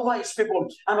master over his people.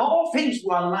 And all things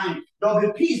will align. There will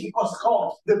be peace because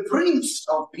God, the Prince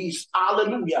of Peace.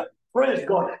 Hallelujah. Praise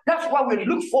God. That's why we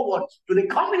look forward to the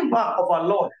coming back of our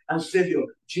Lord and Savior,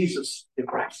 Jesus the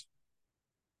Christ.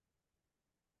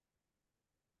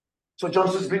 So John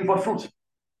says, bring forth fruit.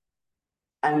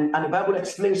 And the Bible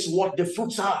explains what the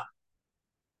fruits are,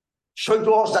 showing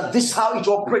to us that this is how it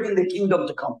operates in the kingdom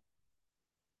to come.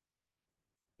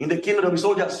 In the kingdom, there will be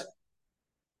soldiers,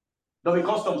 there will be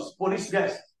customs, police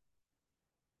guys,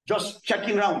 just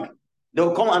checking around. They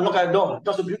will come and knock at the door,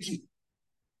 just to greet you,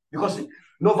 because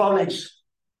no violence.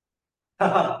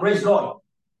 Praise God.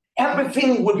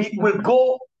 Everything will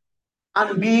go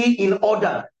and be in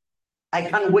order. I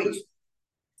can't wait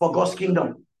for God's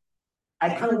kingdom. I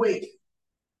can't wait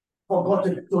for God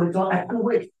to return. I can't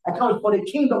wait. I can't wait for the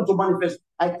kingdom to manifest.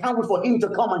 I can't wait for him to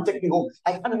come and take me home.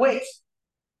 I can't wait.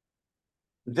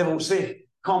 The devil will say,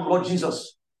 come, Lord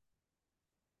Jesus.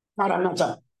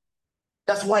 Maranatha.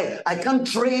 That's why I can't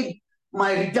trade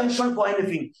my redemption for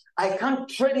anything. I can't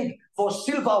trade it for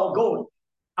silver or gold.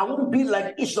 I won't be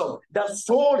like Esau that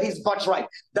sold his birthright,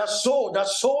 that sold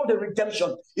the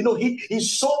redemption. You know, he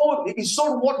sold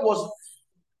what was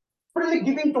freely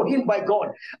given to him by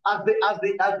God as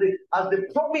the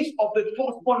promise of the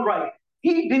firstborn right.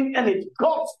 He didn't earn it.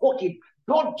 God spoke it.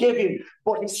 God gave him,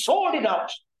 but he sold it out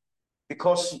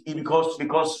because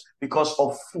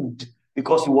of food,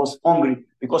 because he was hungry,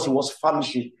 because he was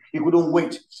famished. He couldn't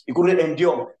wait. He couldn't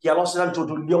endure. He allowed Satan to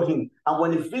lure him. And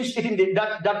when he finished eating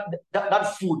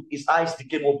that food, his eyes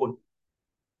became open.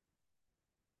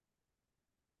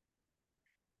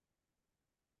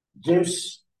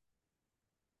 James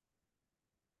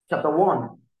chapter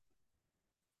 1.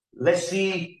 Let's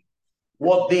see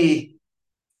what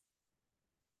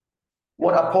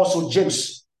Apostle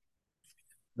James,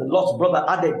 the lost brother,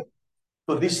 added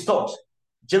to this thought.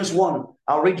 James 1.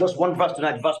 I'll read just one verse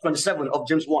tonight, verse 27 of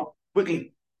James 1.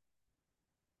 Quickly.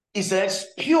 It says,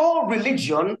 pure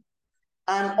religion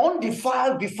and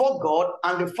undefiled before God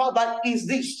and the Father is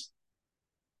this.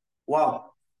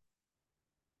 Wow.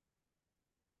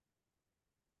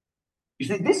 You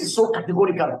see, this is so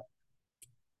categorical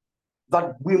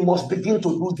that we must begin to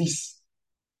do this.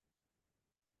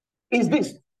 Is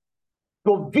this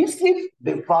to visit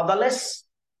the fatherless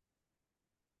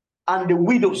and the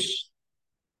widows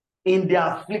in their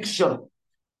affliction,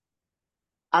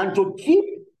 and to keep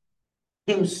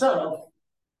himself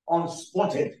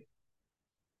unspotted.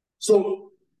 So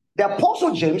the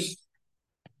Apostle James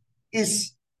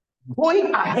is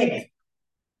going ahead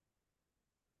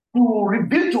to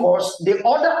reveal to us the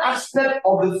other aspect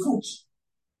of the fruit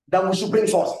that we should bring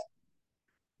forth.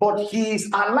 But he is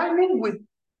aligning with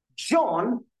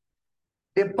John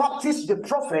the Baptist, the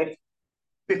prophet,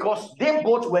 because they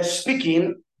both were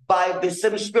speaking by the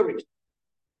same Spirit.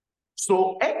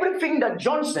 So everything that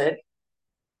John said,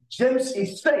 James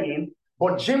is saying,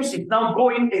 but James is now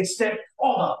going a step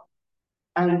further.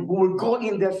 And we will go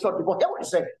in there shortly. But I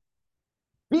said,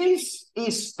 this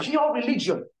is pure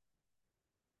religion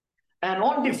and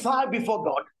undefiled before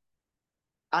God.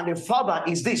 And the Father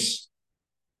is this,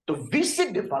 to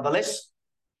visit the fatherless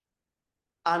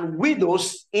and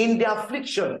widows in their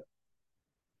affliction.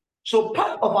 So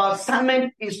part of our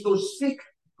assignment is to seek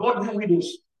godly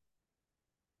widows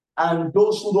and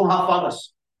those who don't have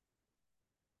fathers,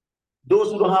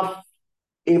 those who don't have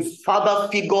a father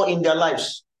figure in their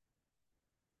lives,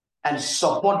 and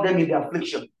support them in their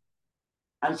affliction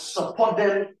and support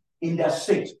them in their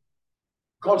state.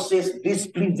 God says, this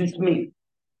pleases me.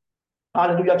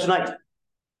 Hallelujah tonight.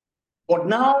 But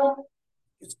now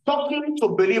it's talking to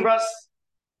believers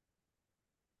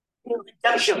in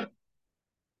redemption.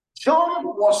 John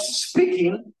was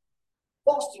speaking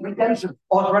post-redemption,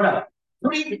 or rather,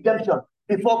 pre-redemption,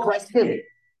 before Christ came.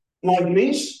 Now it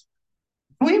means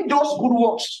doing those good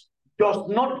works does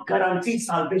not guarantee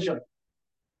salvation.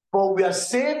 For we are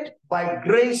saved by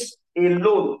grace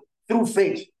alone, through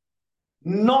faith,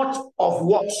 not of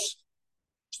works.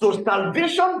 So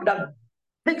salvation that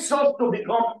takes us to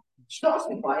become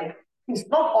justified is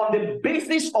not on the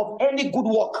basis of any good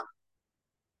work.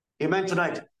 Amen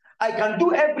tonight. I can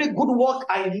do every good work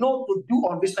I know to do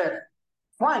on this earth.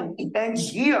 Fine, it ends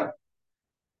here.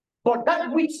 But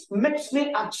that which makes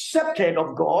me accepted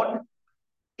of God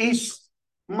is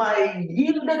my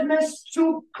yieldedness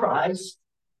to Christ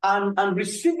and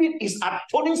receiving his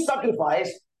atoning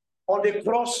sacrifice on the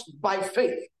cross by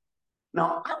faith.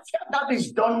 Now, after that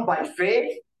is done by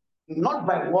faith, not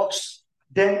by works,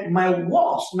 then my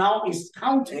works now is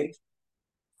counted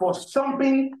for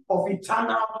something of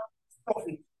eternal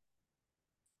profit.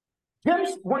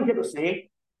 James wanted to say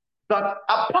that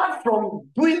apart from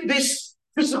doing this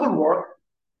physical work,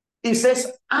 he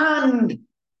says, and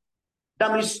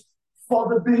that means for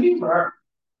the believer,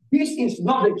 this is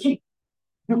not the key.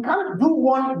 You can't do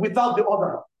one without the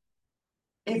other.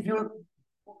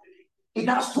 It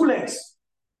has two legs.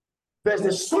 There's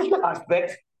the social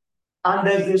aspect and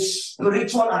there's the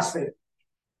spiritual aspect.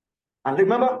 And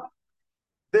remember,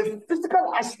 the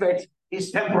physical aspect is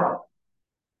temporal.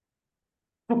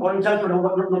 2 Corinthians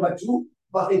number 2,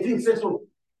 verse 18 says so.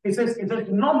 It says,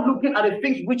 not looking at the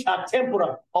things which are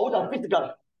temporal or which are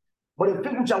physical, but the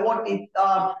things which are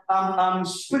what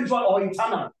spiritual or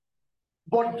eternal.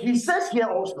 But he says here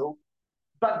also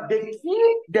that they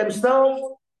keep themselves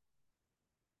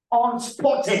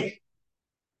unspotted.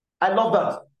 I love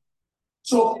that.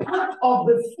 So part of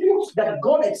the fruits that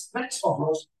God expects of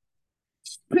us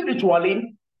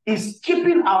spiritually is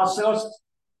keeping ourselves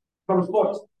from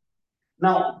spot.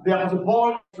 Now, the Apostle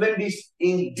Paul explained this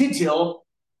in detail.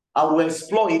 I will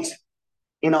explore it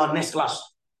in our next class.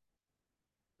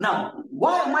 Now,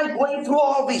 why am I going through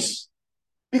all this?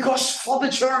 Because for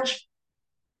the church,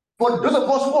 for those of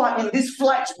us who are in this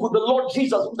flight with the Lord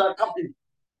Jesus who's our captain,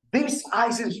 this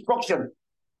is instruction.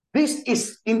 This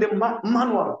is in the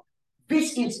manual.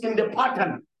 This is in the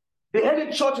pattern. The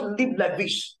early church lived like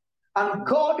this. And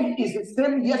God is the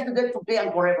same yesterday, today,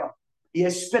 and forever. He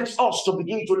expects us to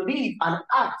begin to live and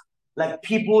act like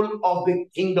people of the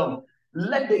kingdom.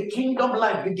 Let the kingdom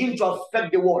life begin to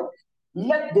affect the world.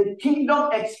 Let the kingdom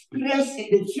experience in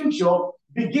the future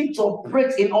begin to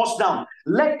operate in us now.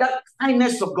 Let that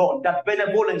kindness of God, that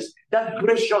benevolence, that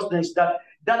graciousness, that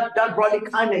brotherly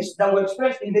kindness that we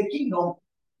experience in the kingdom,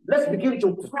 let's begin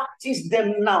to practice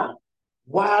them now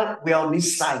while we are on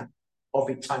this side of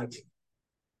eternity.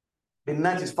 The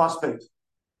night is fast spent.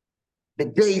 The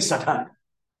day is at hand.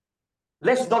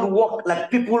 Let's not walk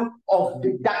like people of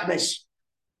the darkness.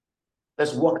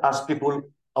 Let's walk as people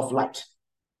of light.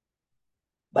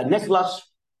 But next class,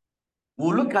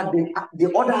 we'll look at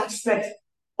the other aspect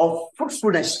of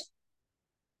fruitfulness,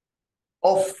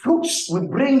 of fruits we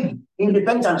bring in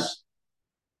repentance,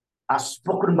 as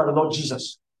spoken by the Lord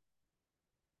Jesus.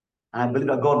 And I believe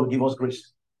that God will give us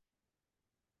grace.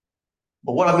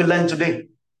 But what have we learned today?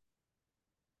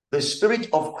 The Spirit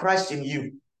of Christ in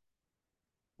you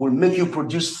will make you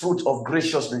produce fruit of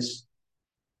graciousness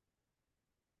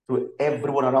to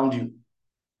everyone around you,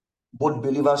 both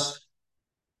believers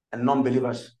and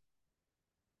non-believers.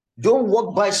 Don't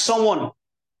walk by someone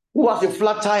who has a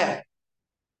flat tire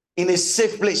in a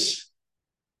safe place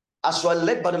as you are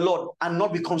led by the Lord and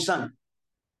not be concerned.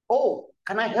 Oh,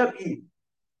 can I help you?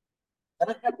 Can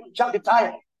I help you jump the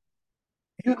tire?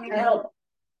 You need help.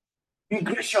 Be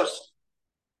gracious.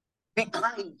 Be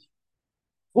kind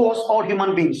towards all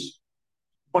human beings,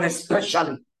 but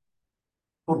especially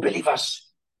for believers.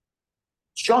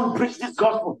 John preached this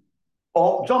gospel,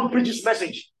 or John preached this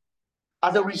message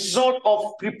as a result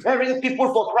of preparing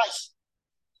people for Christ.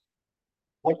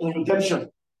 But in redemption,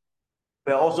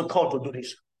 we are also called to do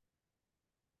this.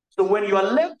 So when you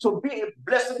are led to be a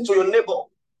blessing to your neighbor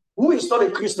who is not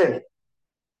a Christian,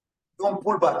 don't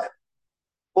pull back.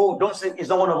 Oh, don't say it's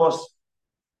not one of us.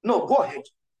 No, go ahead.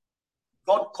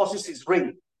 God causes his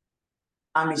rain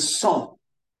and his sun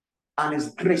and his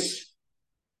grace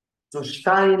to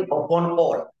shine upon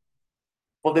all.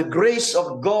 For the grace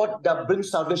of God that brings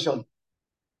salvation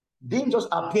didn't just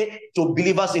appear to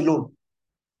believers alone.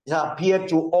 It appeared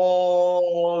to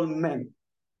all men.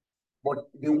 But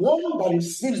the one that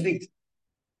receives it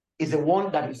is the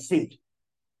one that is saved.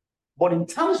 But in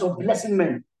terms of blessing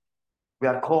men, we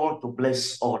are called to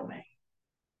bless all men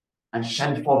and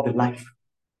shine forth the life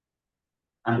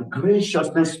and the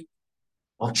graciousness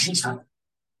of Jesus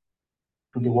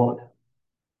to the world.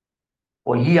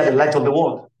 For ye are the light of the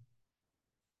world.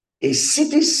 A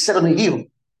city set on a hill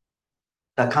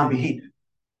that can't be hid.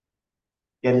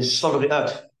 Yet the salt of the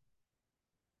earth.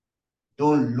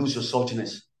 Don't lose your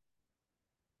saltiness.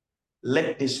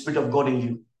 Let the Spirit of God in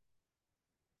you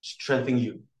strengthen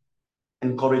you,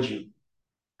 encourage you,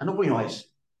 and open your eyes.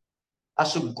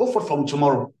 As you go forth from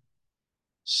tomorrow,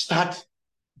 start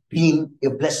being a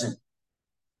blessing.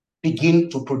 Begin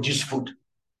to produce fruit.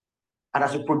 And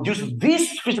as you produce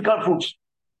these physical fruits,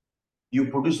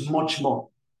 you produce much more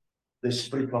the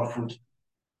spiritual fruit.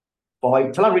 For our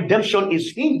eternal redemption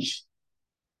is hinged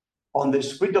on the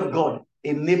Spirit of God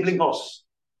enabling us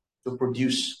to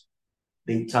produce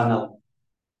the eternal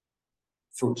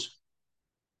fruit.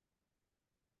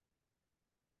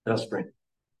 Let us pray.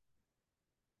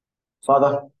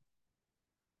 Father,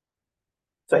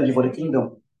 thank you for the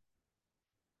kingdom.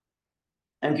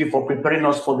 Thank you for preparing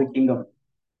us for the kingdom.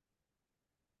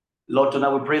 Lord,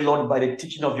 tonight we pray, Lord, by the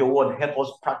teaching of your word, help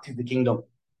us practice the kingdom.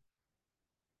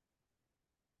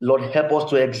 Lord, help us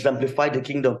to exemplify the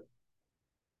kingdom.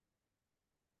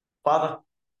 Father,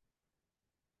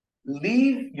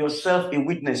 leave yourself a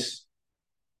witness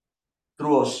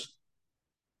through us.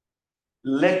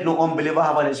 Let no unbeliever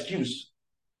have an excuse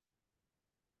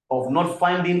of not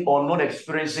finding or not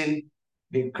experiencing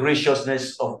the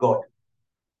graciousness of God.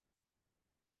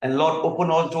 And Lord, open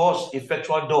unto us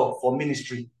effectual door for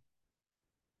ministry,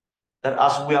 that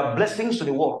as we are blessings to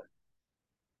the world,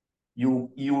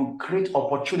 you create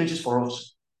opportunities for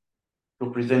us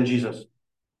to present Jesus to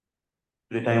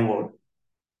the entire world.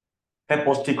 Help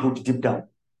us take root deep down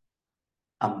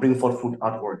and bring forth fruit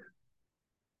outward.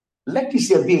 Let this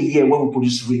year be a year where we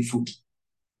produce real fruit,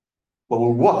 where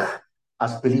we work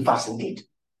as believers indeed,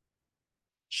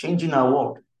 changing our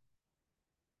world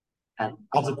and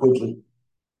adequately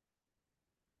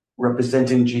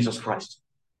representing Jesus Christ.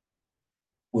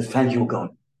 We thank you,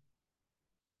 God.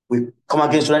 We come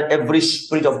against every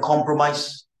spirit of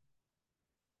compromise,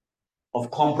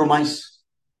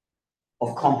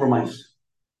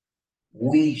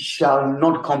 We shall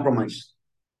not compromise.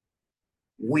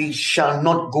 We shall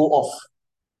not go off.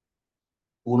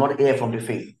 We will not err from the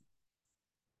faith,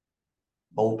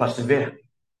 but will persevere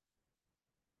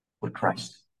with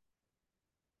Christ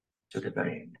to the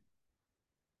very end.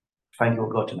 Thank you,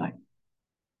 God, tonight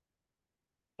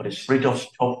for the spirit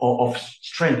of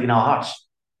strength in our hearts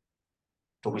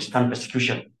to withstand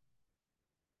persecution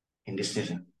in this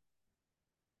season.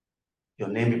 Your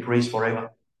name be praised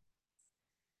forever.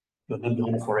 Your name be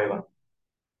honored forever.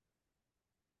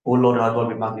 Oh Lord, our God,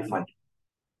 be magnified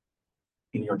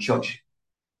in your church.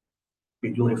 Be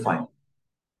glorified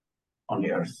on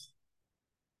the earth.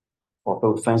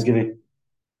 For thanksgiving,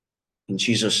 in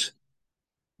Jesus'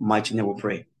 mighty name we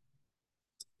pray.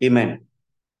 Amen.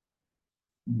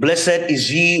 Blessed is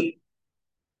he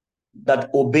that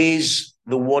obeys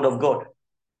the word of God.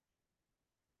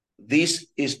 This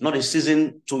is not a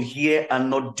season to hear and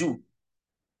not do.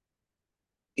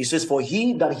 It says, for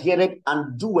he that heareth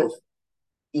and doeth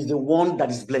is the one that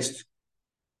is blessed.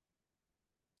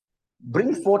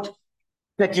 Bring forth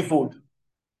 30-fold.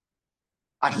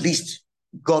 At least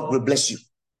God will bless you.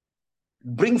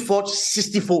 Bring forth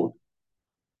 60-fold.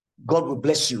 God will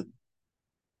bless you.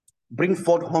 Bring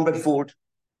forth 100-fold.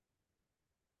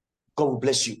 God will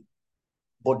bless you.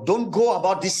 But don't go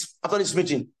about this after this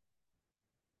meeting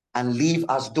and leave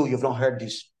as though you've not heard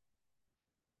this.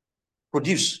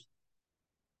 Produce.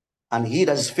 And he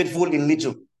that is faithful in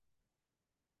little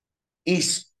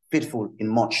is faithful in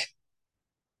much.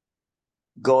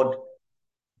 God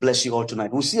bless you all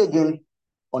tonight. We'll see you again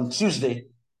on Tuesday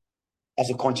as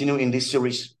we continue in this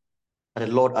series that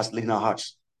the Lord has laid in our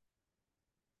hearts.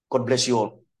 God bless you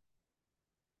all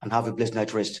and have a blessed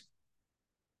night rest.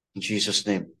 In Jesus'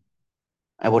 name.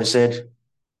 Everybody said,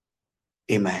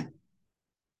 amen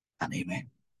and amen.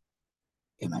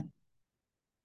 Amen.